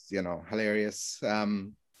is, hilarious.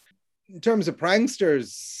 In terms of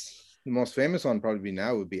pranksters, the most famous one probably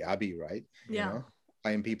now would be Abby, right? Yeah.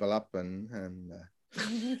 Tying people up and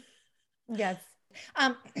Yes.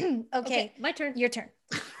 Okay, my turn. your turn.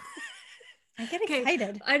 I get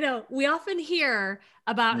excited. I know. We often hear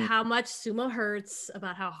about Mm. how much sumo hurts,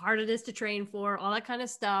 about how hard it is to train for, all that kind of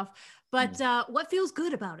stuff. But what feels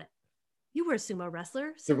good about it? You were a sumo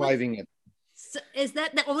wrestler. So surviving it. is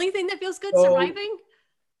that the only thing that feels good, So- surviving?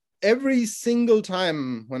 Every single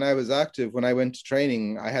time when I was active, when I went to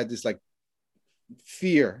training, I had this like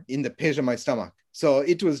fear in the pit of my stomach. So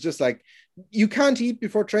it was just like, you can't eat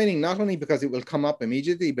before training, not only because it will come up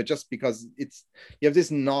immediately, but just because you have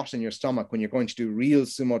this knot in your stomach when you're going to do real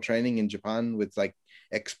sumo training in Japan with like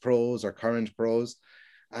ex-pros or current pros.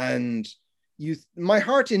 And my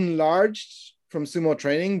heart enlarged from sumo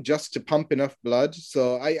training just to pump enough blood.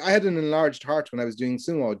 So I had an enlarged heart when I was doing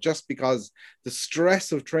sumo, just because the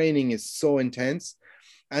stress of training is so intense.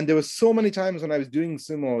 And there was so many times when I was doing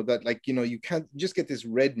sumo that you can't just get this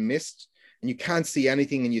red mist and you can't see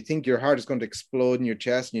anything and you think your heart is going to explode in your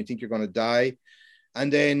chest and you think you're going to die.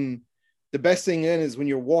 And then the best thing then is when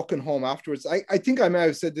you're walking home afterwards. I think I may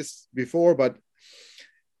have said this before, but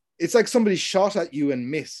it's like somebody shot at you and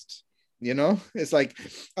missed. It's like,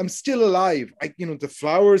 I'm still alive. The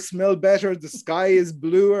flowers smell better. The sky is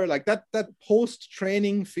bluer. Like that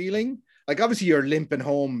post-training feeling. Like obviously you're limping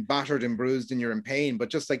home, battered and bruised, and you're in pain, but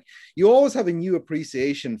just like you always have a new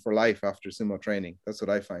appreciation for life after sumo training. That's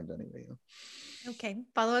what I find anyway. Okay.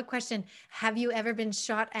 Follow-up question. Have you ever been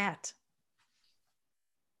shot at?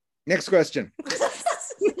 Next question.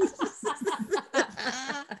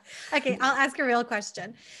 Okay, I'll ask a real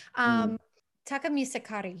question. Takami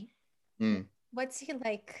Sakari. What's he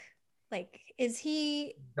like? Like, is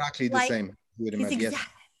he exactly the same?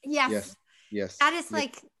 Yes. Yes. That is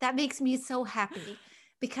that makes me so happy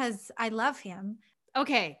because I love him.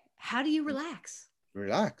 Okay. How do you relax?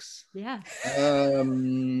 Relax. Yeah.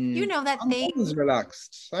 You know that I'm always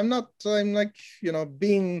relaxed. I'm like,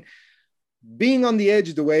 being on the edge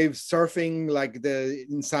of the wave, surfing, like the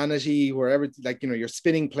insanity wherever, you're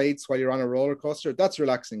spinning plates while you're on a roller coaster. That's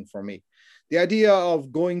relaxing for me. The idea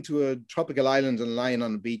of going to a tropical island and lying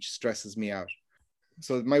on a beach stresses me out.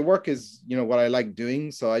 So my work is, what I like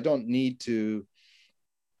doing. So I don't need to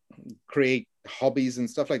create hobbies and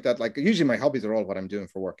stuff like that. Like usually my hobbies are all what I'm doing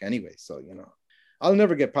for work anyway. So, I'll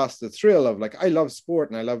never get past the thrill of I love sport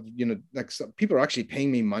and I love, people are actually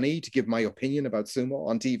paying me money to give my opinion about sumo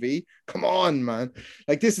on TV. Come on, man.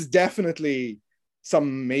 This is definitely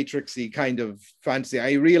some matrixy kind of fantasy.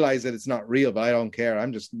 I realize that it's not real, but I don't care.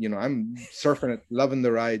 I'm just, I'm surfing it, loving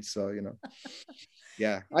the ride. So,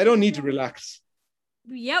 yeah, I don't need to relax.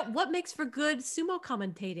 Yeah. What makes for good sumo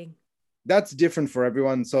commentating? That's different for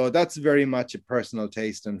everyone. So that's very much a personal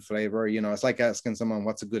taste and flavor. It's like asking someone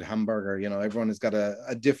what's a good hamburger. Everyone has got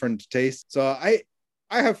a different taste. So I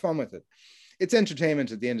have fun with it. It's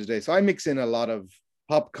entertainment at the end of the day. So I mix in a lot of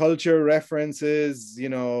pop culture references.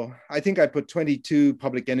 I think I put 22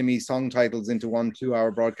 Public Enemy song titles into 1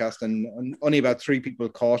 2-hour broadcast and only about 3 people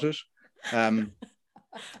caught it.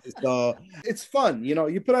 So it's fun.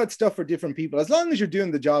 You put out stuff for different people as long as you're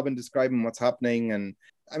doing the job and describing what's happening. And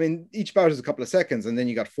I mean, each bout is a couple of seconds and then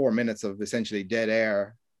you got 4 minutes of essentially dead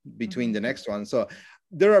air between the next one. So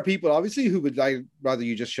there are people obviously who would rather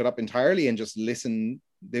you just shut up entirely and just listen.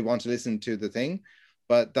 They want to listen to the thing,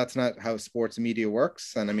 but that's not how sports media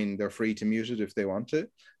works. And I mean, they're free to mute it if they want to,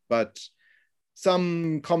 but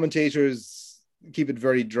some commentators keep it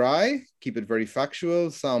very dry, keep it very factual.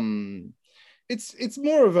 It's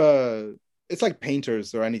more of it's like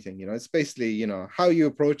painters or anything, it's basically, how you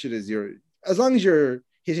approach it is as long as you're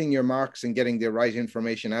hitting your marks and getting the right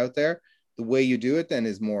information out there, the way you do it then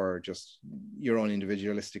is more just your own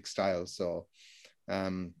individualistic style. So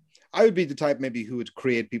I would be the type maybe who would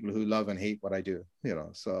create people who love and hate what I do,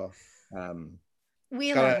 so.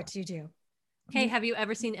 We love what you do. Hey, have you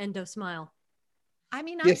ever seen Endo smile? I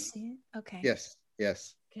mean, yes. I've seen it. Okay. Yes. Okay.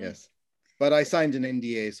 Yes. But I signed an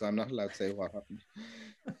NDA, so I'm not allowed to say what happened.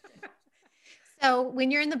 So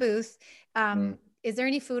when you're in the booth, is there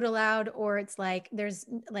any food allowed, or it's like there's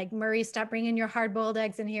like, Murray, stop bringing your hard-boiled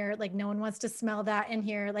eggs in here, like no one wants to smell that in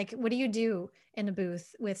here? Like, what do you do in a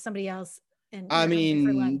booth with somebody else? And I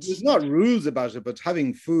mean, there's not rules about it, but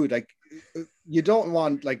having food, like you don't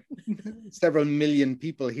want like several million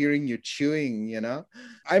people hearing you chewing, you know.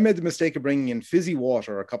 I made the mistake of bringing in fizzy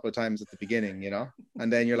water a couple of times at the beginning, you know,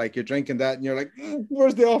 and then you're drinking that and you're like,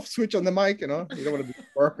 where's the off switch on the mic, you know? You don't want to be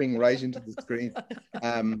burping right into the screen.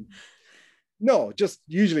 No,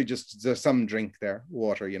 usually there's some drink there,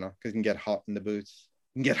 water, you know, because you can get hot in the booth.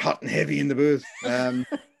 You can get hot and heavy in the booth.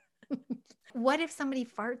 What if somebody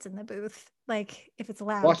farts in the booth? Like if it's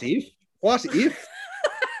loud? What if?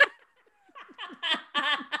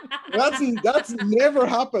 That's never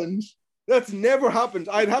happened. That's never happened.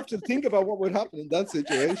 I'd have to think about what would happen in that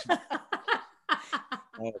situation.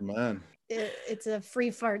 Oh man. It's a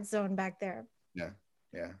free fart zone back there. Yeah.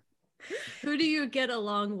 Who do you get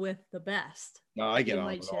along with the best? No, I get on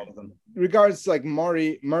with all of them. Regards like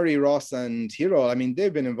Murray, Ross, and Hero, I mean,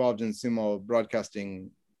 they've been involved in sumo broadcasting,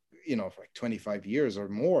 you know, for like 25 years or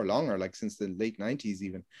more, longer, like since the late 90s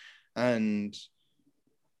even. And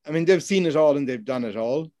I mean, they've seen it all and they've done it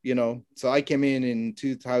all, you know. So I came in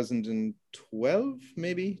 2012,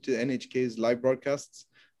 maybe, to NHK's live broadcasts.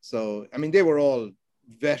 So, I mean, they were all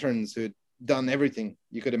veterans who'd done everything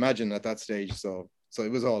you could imagine at that stage. So it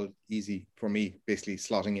was all easy for me, basically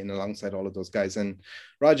slotting in alongside all of those guys. And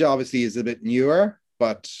Raja obviously is a bit newer,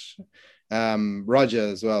 but Raja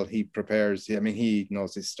as well, he prepares. I mean, he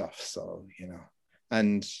knows his stuff. So, you know,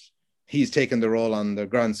 and he's taken the role on the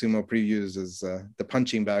Grand Sumo previews as the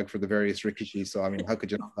punching bag for the various Rikishi. So, I mean, how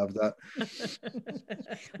could you not love that?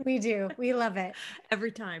 We do. We love it.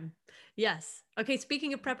 Every time. Yes. Okay.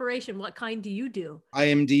 Speaking of preparation, what kind do you do?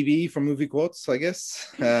 IMDb for movie quotes, I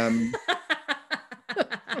guess.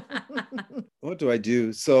 What do I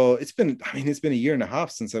do? So it's been a year and a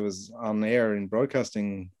half since I was on air and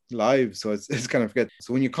broadcasting live. So it's kind of good.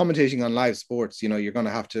 So when you're commentating on live sports, you know, you're going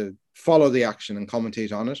to have to follow the action and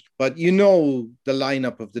commentate on it. But you know the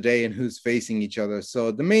lineup of the day and who's facing each other.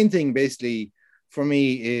 So the main thing basically for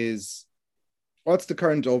me is what's the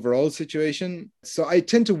current overall situation. So I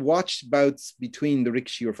tend to watch bouts between the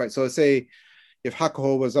Rikishi or fight. So say if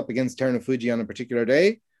Hakuho was up against Terunofuji on a particular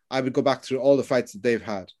day, I would go back through all the fights that they've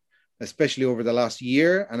had, especially over the last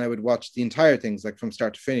year, and I would watch the entire things, like from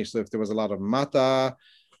start to finish. So if there was a lot of mata,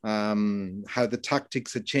 how the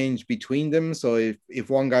tactics had changed between them. So if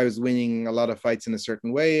one guy was winning a lot of fights in a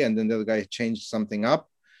certain way, and then the other guy changed something up,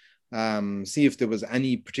 see if there was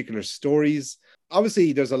any particular stories.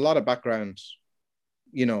 Obviously, there's a lot of background,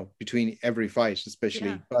 you know, between every fight, especially.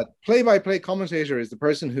 Yeah. But play-by-play commentator is the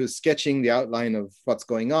person who's sketching the outline of what's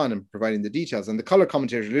going on and providing the details. And the color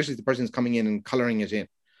commentator is literally the person who's coming in and coloring it in.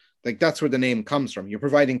 Like that's where the name comes from. You're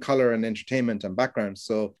providing color and entertainment and background.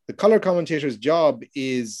 So the color commentator's job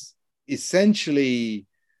is essentially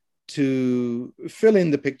to fill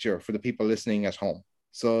in the picture for the people listening at home.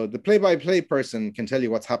 So the play-by-play person can tell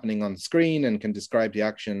you what's happening on the screen and can describe the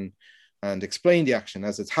action and explain the action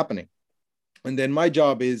as it's happening. And then my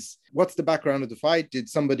job is, what's the background of the fight? Did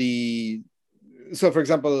somebody... So, for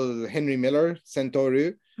example, Henry Miller,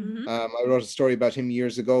 Sentoru, I wrote a story about him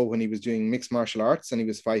years ago when he was doing mixed martial arts and he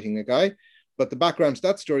was fighting a guy. But the background to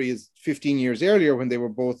that story is 15 years earlier when they were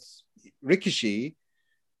both Rikishi,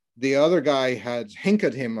 the other guy had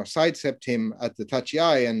henked him or sidestepped him at the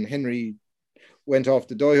Tachiai, and Henry went off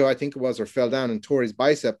the dojo, I think it was, or fell down and tore his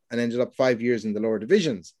bicep and ended up 5 years in the lower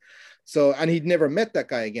divisions. So, and he'd never met that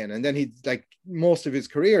guy again. And then he'd, like, most of his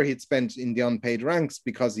career he'd spent in the unpaid ranks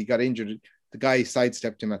because he got injured. The guy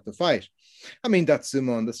sidestepped him at the fight. I mean, that's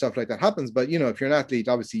sumo and the stuff like that happens. But, you know, if you're an athlete,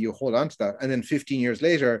 obviously you hold on to that. And then 15 years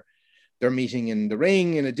later, they're meeting in the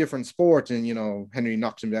ring in a different sport. And, you know, Henry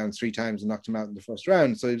knocked him down 3 times and knocked him out in the first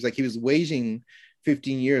round. So it was like he was waiting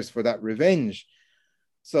 15 years for that revenge.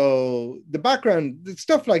 So the background,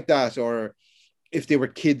 stuff like that, or if they were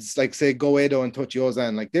kids, like say Goedo and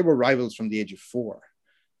Tochiozan, like they were rivals from the age of 4.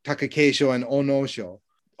 Takakeisho and Onosho,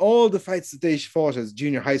 all the fights that they fought as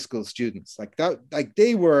junior high school students, like that, like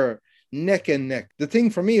they were neck and neck. The thing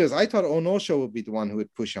for me was I thought Onosho would be the one who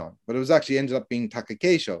would push on, but it was actually ended up being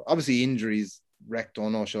Takakeisho. Obviously injuries wrecked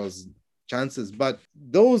Onosho's chances, but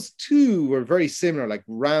those two were very similar, like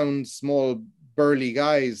round, small, burly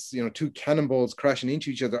guys, you know, 2 cannonballs crashing into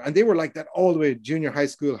each other. And they were like that all the way junior high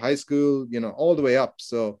school, you know, all the way up.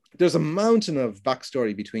 So there's a mountain of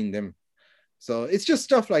backstory between them. So it's just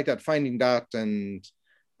stuff like that, finding that, and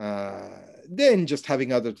then just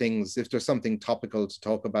having other things if there's something topical to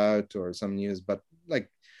talk about or some news. But like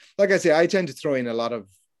I say, I tend to throw in a lot of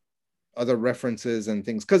other references and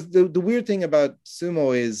things, because the weird thing about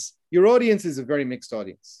sumo is your audience is a very mixed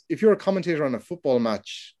audience. If you're a commentator on a football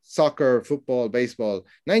match, soccer, football, baseball,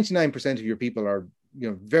 99% of your people are, you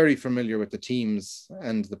know, very familiar with the teams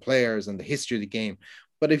and the players and the history of the game.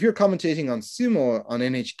 But if you're commentating on sumo on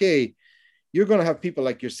NHK, you're going to have people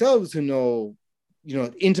like yourselves who know,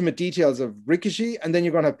 intimate details of Rikishi, and then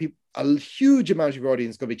you're going to have people, a huge amount of your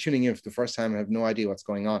audience going to be tuning in for the first time and have no idea what's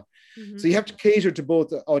going on. Mhm. So you have to cater to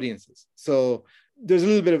both audiences. So there's a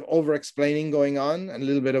little bit of over explaining going on and a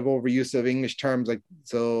little bit of overuse of English terms. Like,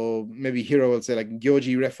 so maybe Hiro will say like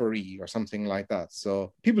Gyoji referee or something like that.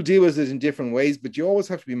 So people deal with it in different ways, but you always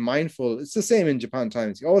have to be mindful. It's the same in Japan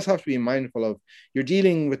Times. You always have to be mindful of, you're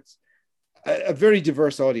dealing with a very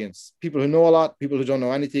diverse audience, people who know a lot, people who don't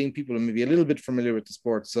know anything, people who may be a little bit familiar with the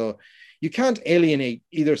sport. So you can't alienate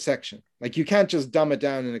either section. Like, you can't just dumb it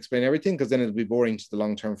down and explain everything, because then it'll be boring to the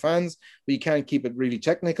long-term fans, but you can't keep it really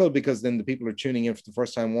technical, because then the people who are tuning in for the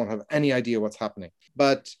first time won't have any idea what's happening.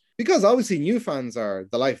 But because obviously new fans are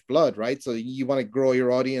the lifeblood, right? So you want to grow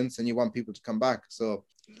your audience and you want people to come back. So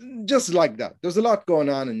just like that, there's a lot going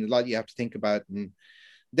on and a lot you have to think about. And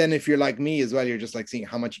then if you're like me as well, you're just like seeing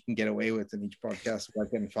how much you can get away with in each podcast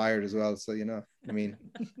without getting fired as well. So, I mean,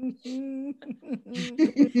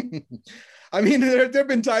 there have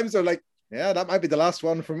been times where like, yeah, that might be the last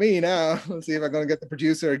one for me now. Let's see if I'm going to get the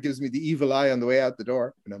producer who gives me the evil eye on the way out the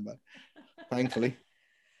door. But thankfully,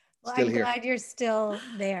 Well, still I'm here. glad you're still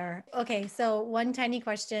there. Okay, so one tiny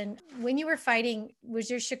question. When you were fighting, was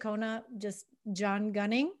your Shikona just John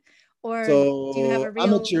Gunning? Or So do you have a real...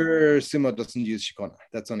 amateur sumo doesn't use Shikona.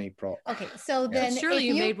 That's only pro. Okay, so then Surely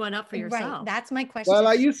if you made one up for yourself. Right, that's my question. Well,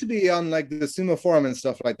 I used to be on like the sumo forum and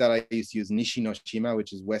stuff like that. I used to use Nishinoshima,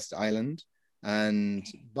 which is West Island.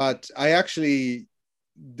 But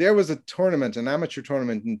there was a tournament, an amateur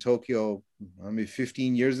tournament in Tokyo, maybe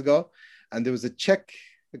 15 years ago. And there was a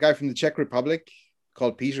guy from the Czech Republic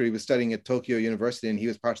called Peter. He was studying at Tokyo University and he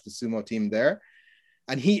was part of the sumo team there.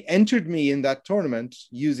 And he entered me in that tournament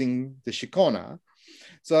using the Shikona.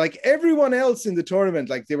 So like everyone else in the tournament,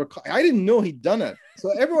 like I didn't know he'd done it.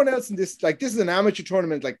 So everyone else in this, like this is an amateur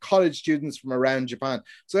tournament, like college students from around Japan.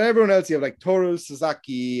 So everyone else, you have like Toru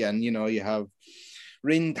Sasaki and, you have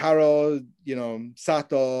Rin Taro,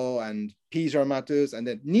 Sato and Peter Matus, and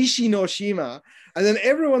then Nishinoshima. And then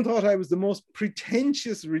everyone thought I was the most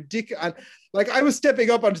pretentious, ridiculous. And like I was stepping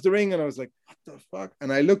up onto the ring and I was like, what the fuck?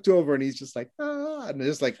 And I looked over and he's just like, ah. And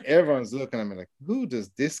just like everyone's looking at me like, who does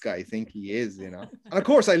this guy think he is, And of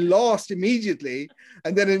course I lost immediately.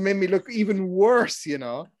 And then it made me look even worse,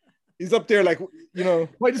 He's up there like,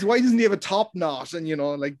 why doesn't he have a top knot and,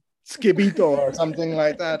 like Skibito or something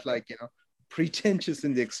like that? Like, pretentious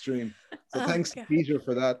in the extreme. So thanks to Peter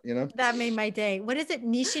for that, That made my day. What is it?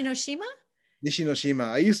 Nishinoshima? Nishinoshima.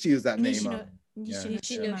 I used to use that name.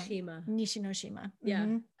 Nishinoshima. Nishinoshima. Yeah.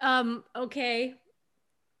 Mhm. Okay.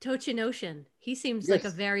 Tochinoshin. He seems like a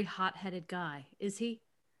very hot-headed guy. Is he?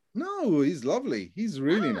 No, he's lovely. He's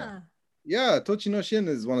really nice. Yeah, Tochinoshin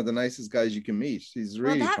is one of the nicest guys you can meet. He's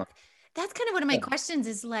really fun. That's kind of one of my questions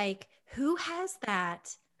is like, who has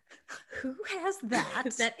that? Who has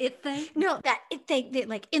that? That it thing? No, that it thing. They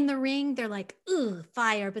like in the ring, they're like, ooh,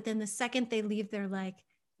 fire. But then the second they leave, they're like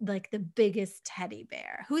the biggest teddy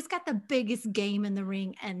bear. Who's got the biggest game in the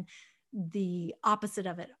ring and the opposite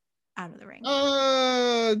of it out of the ring?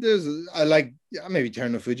 Maybe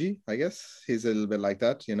Terunofuji, I guess. He's a little bit like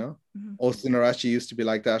that, Mhm. Austin Arashi used to be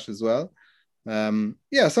like that as well.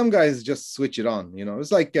 Some guys just switch it on,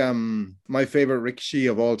 It's like my favorite Rikishi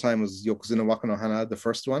of all time was Yokozuna Wakanohana, the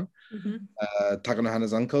first one. Mm-hmm.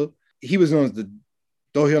 Takanohana's uncle. He was known as the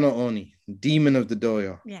Dohyo no Oni, demon of the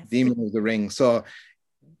dohyo, Yes. demon of the ring. So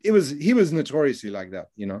he was notoriously like that,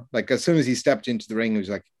 Like as soon as he stepped into the ring, it was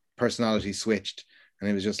like personality switched and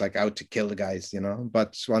he was just like out to kill the guys,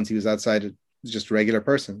 But once he was outside, it was just a regular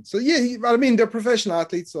person. So yeah, they're professional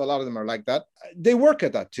athletes, so a lot of them are like that. They work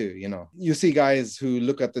at that too, You see guys who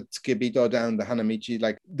look at the Tsukebito down the Hanamichi,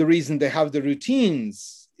 like the reason they have the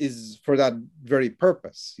routines is for that very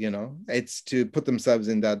purpose, It's to put themselves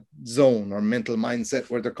in that zone or mental mindset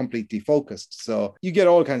where they're completely focused. So you get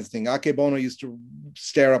all kinds of things. Akebono used to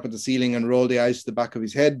stare up at the ceiling and roll the eyes to the back of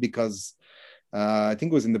his head because I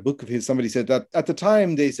think it was in the book of his, somebody said that at the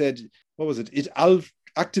time they said, what was it? It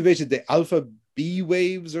activated the alpha B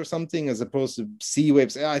waves or something as opposed to C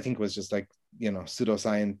waves. I think it was just like,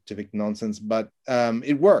 pseudoscientific nonsense, but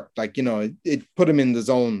it worked. Like, it put him in the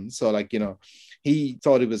zone. So like, he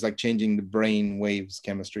thought it was like changing the brain waves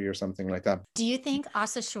chemistry or something like that. Do you think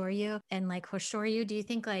Asashoryu and like Hoshoryu, do you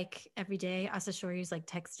think like every day Asashoryu's like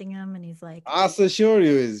texting him and he's like... Asashoryu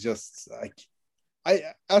is just like,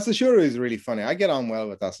 Asashoryu is really funny. I get on well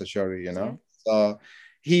with Asashoryu, Yeah. So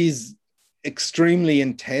he's extremely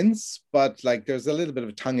intense, but like there's a little bit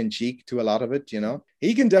of tongue in cheek to a lot of it,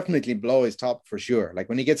 He can definitely blow his top for sure. Like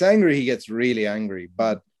when he gets angry, he gets really angry,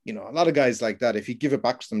 but you know, a lot of guys like that, if you give it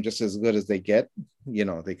back to them just as good as they get, you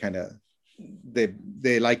know, they kind of,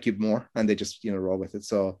 they like you more and they just, you know, roll with it.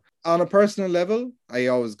 So on a personal level, I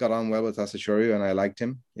always got on well with Asashoryu and I liked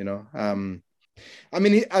him, you know. I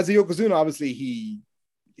mean, as a Yokozuna, obviously he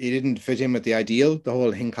didn't fit in with the ideal, the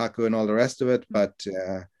whole Hinkaku and all the rest of it, but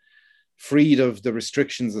freed of the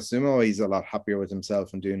restrictions of sumo, he's a lot happier with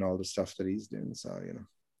himself and doing all the stuff that he's doing. So, you know.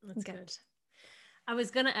 That's good. I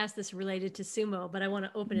was going to ask this related to sumo, but I want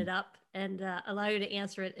to open it up and allow you to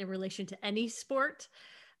answer it in relation to any sport.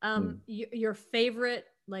 Your favorite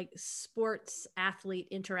like sports athlete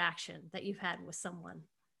interaction that you've had with someone?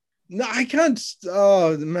 No, I can't.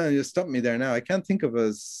 Oh man, you stumped me there now. I can't think of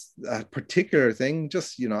a particular thing.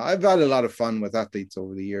 Just, you know, I've had a lot of fun with athletes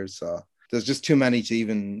over the years. So there's just too many to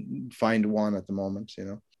even find one at the moment, you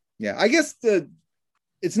know. Yeah, I guess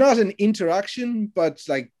it's not an interaction, but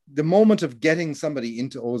like the moment of getting somebody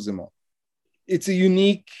into Ozumo. It's a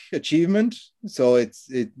unique achievement. So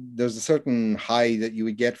there's a certain high that you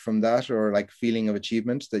would get from that, or like feeling of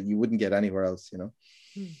achievement that you wouldn't get anywhere else, you know.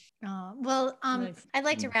 Nice. I'd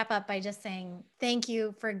like to wrap up by just saying thank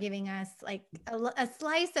you for giving us like a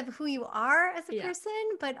slice of who you are as a person,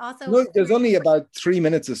 but also look, there's only about 3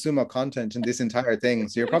 minutes of sumo content in this entire thing,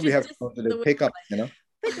 so you probably have to go to the pickup, you know.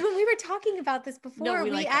 But when we were talking about this before,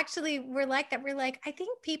 we actually were like that. We're like, I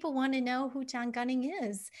think people want to know who John Gunning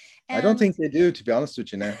is. And I don't think they do, to be honest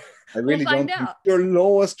with you now. I really don't. Think your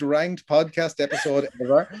lowest ranked podcast episode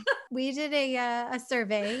ever. We did a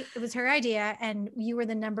survey. It was her idea, and you were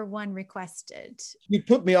the #1 requested. You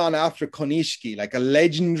put me on after Konishiki, like a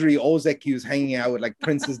legendary Ozeki hanging out with like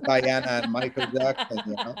Princess Diana and Michael Jackson,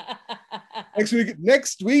 you know?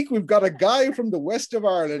 Next week, we've got a guy from the west of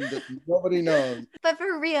Ireland that nobody knows. But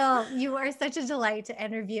for real, you are such a delight to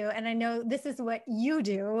interview. And I know this is what you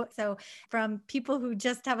do. So from people who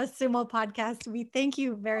just have a sumo podcast, we thank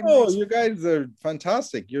you very much. Oh, you guys are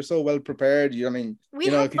fantastic. You're so well prepared. We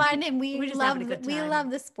have fun and we love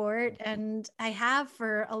the sport. And I have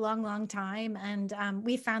for a long, long time. And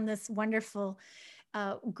we found this wonderful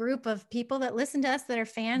group of people that listen to us, that are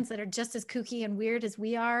fans, that are just as kooky and weird as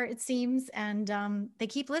we are, it seems. And they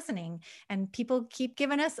keep listening and people keep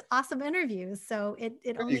giving us awesome interviews. So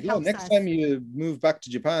it only helps us. Next time you move back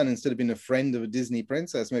to Japan, instead of being a friend of a Disney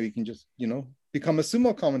princess, maybe you can just, you know, become a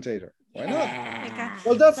sumo commentator. Why not?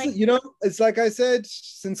 Well, that's, you know, it's like I said,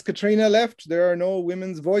 since Katrina left, there are no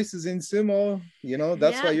women's voices in sumo. You know,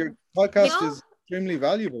 that's why your podcast is extremely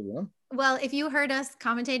valuable, you know? Well, if you heard us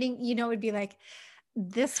commentating, you know, it'd be like,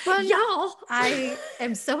 this one, y'all, I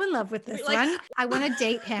am so in love with this one. I want to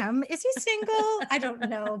date him. Is he single? I don't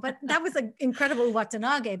know, but that was an incredible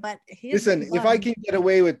Watanabe. But listen, if I can get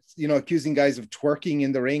away with, you know, accusing guys of twerking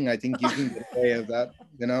in the ring, I think you can get away with that,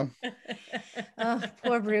 you know. Oh,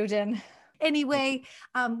 poor Bruden. Anyway,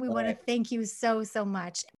 we want to thank you so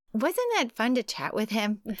much. Wasn't that fun to chat with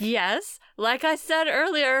him? Yes. Like I said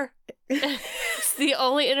earlier, it's the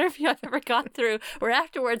only interview I've ever gone through where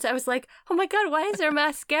afterwards I was like, oh my God, why is there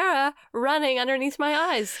mascara running underneath my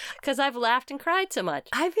eyes? Because I've laughed and cried so much.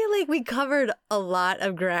 I feel like we covered a lot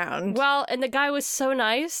of ground. Well, and the guy was so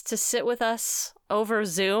nice to sit with us over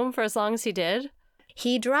Zoom for as long as he did.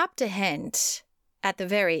 He dropped a hint at the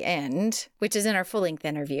very end, which is in our full-length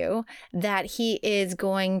interview, that he is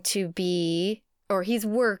going to be... or he's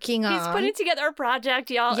working on... He's putting together a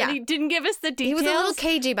project, y'all, and he didn't give us the details. He was a little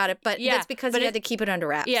cagey about it, but that's because he had to keep it under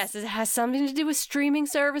wraps. Yes, it has something to do with streaming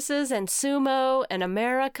services and sumo and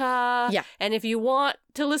America. Yeah. And if you want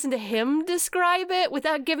to listen to him describe it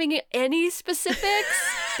without giving it any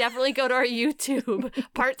specifics, definitely go to our YouTube.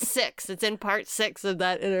 Part 6. It's in part 6 of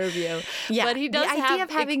that interview. Yeah. But he does the idea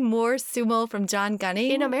of having more sumo from John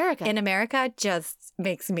Gunning in America just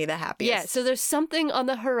makes me the happiest. Yeah, so there's something on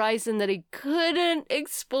the horizon that he couldn't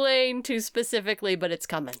explain too specifically, but it's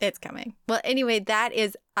coming. It's coming. Well, anyway, that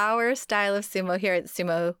is our style of sumo here at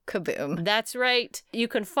Sumo Kaboom. That's right. You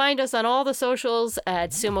can find us on all the socials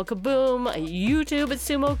at Sumo Kaboom, YouTube at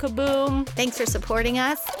Sumo Kaboom. Thanks for supporting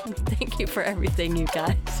us. Thank you for everything, you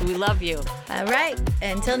guys. We love you. All right.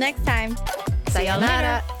 Until next time.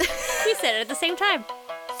 Sayonara. We said it at the same time.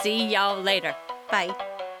 See y'all later. Bye.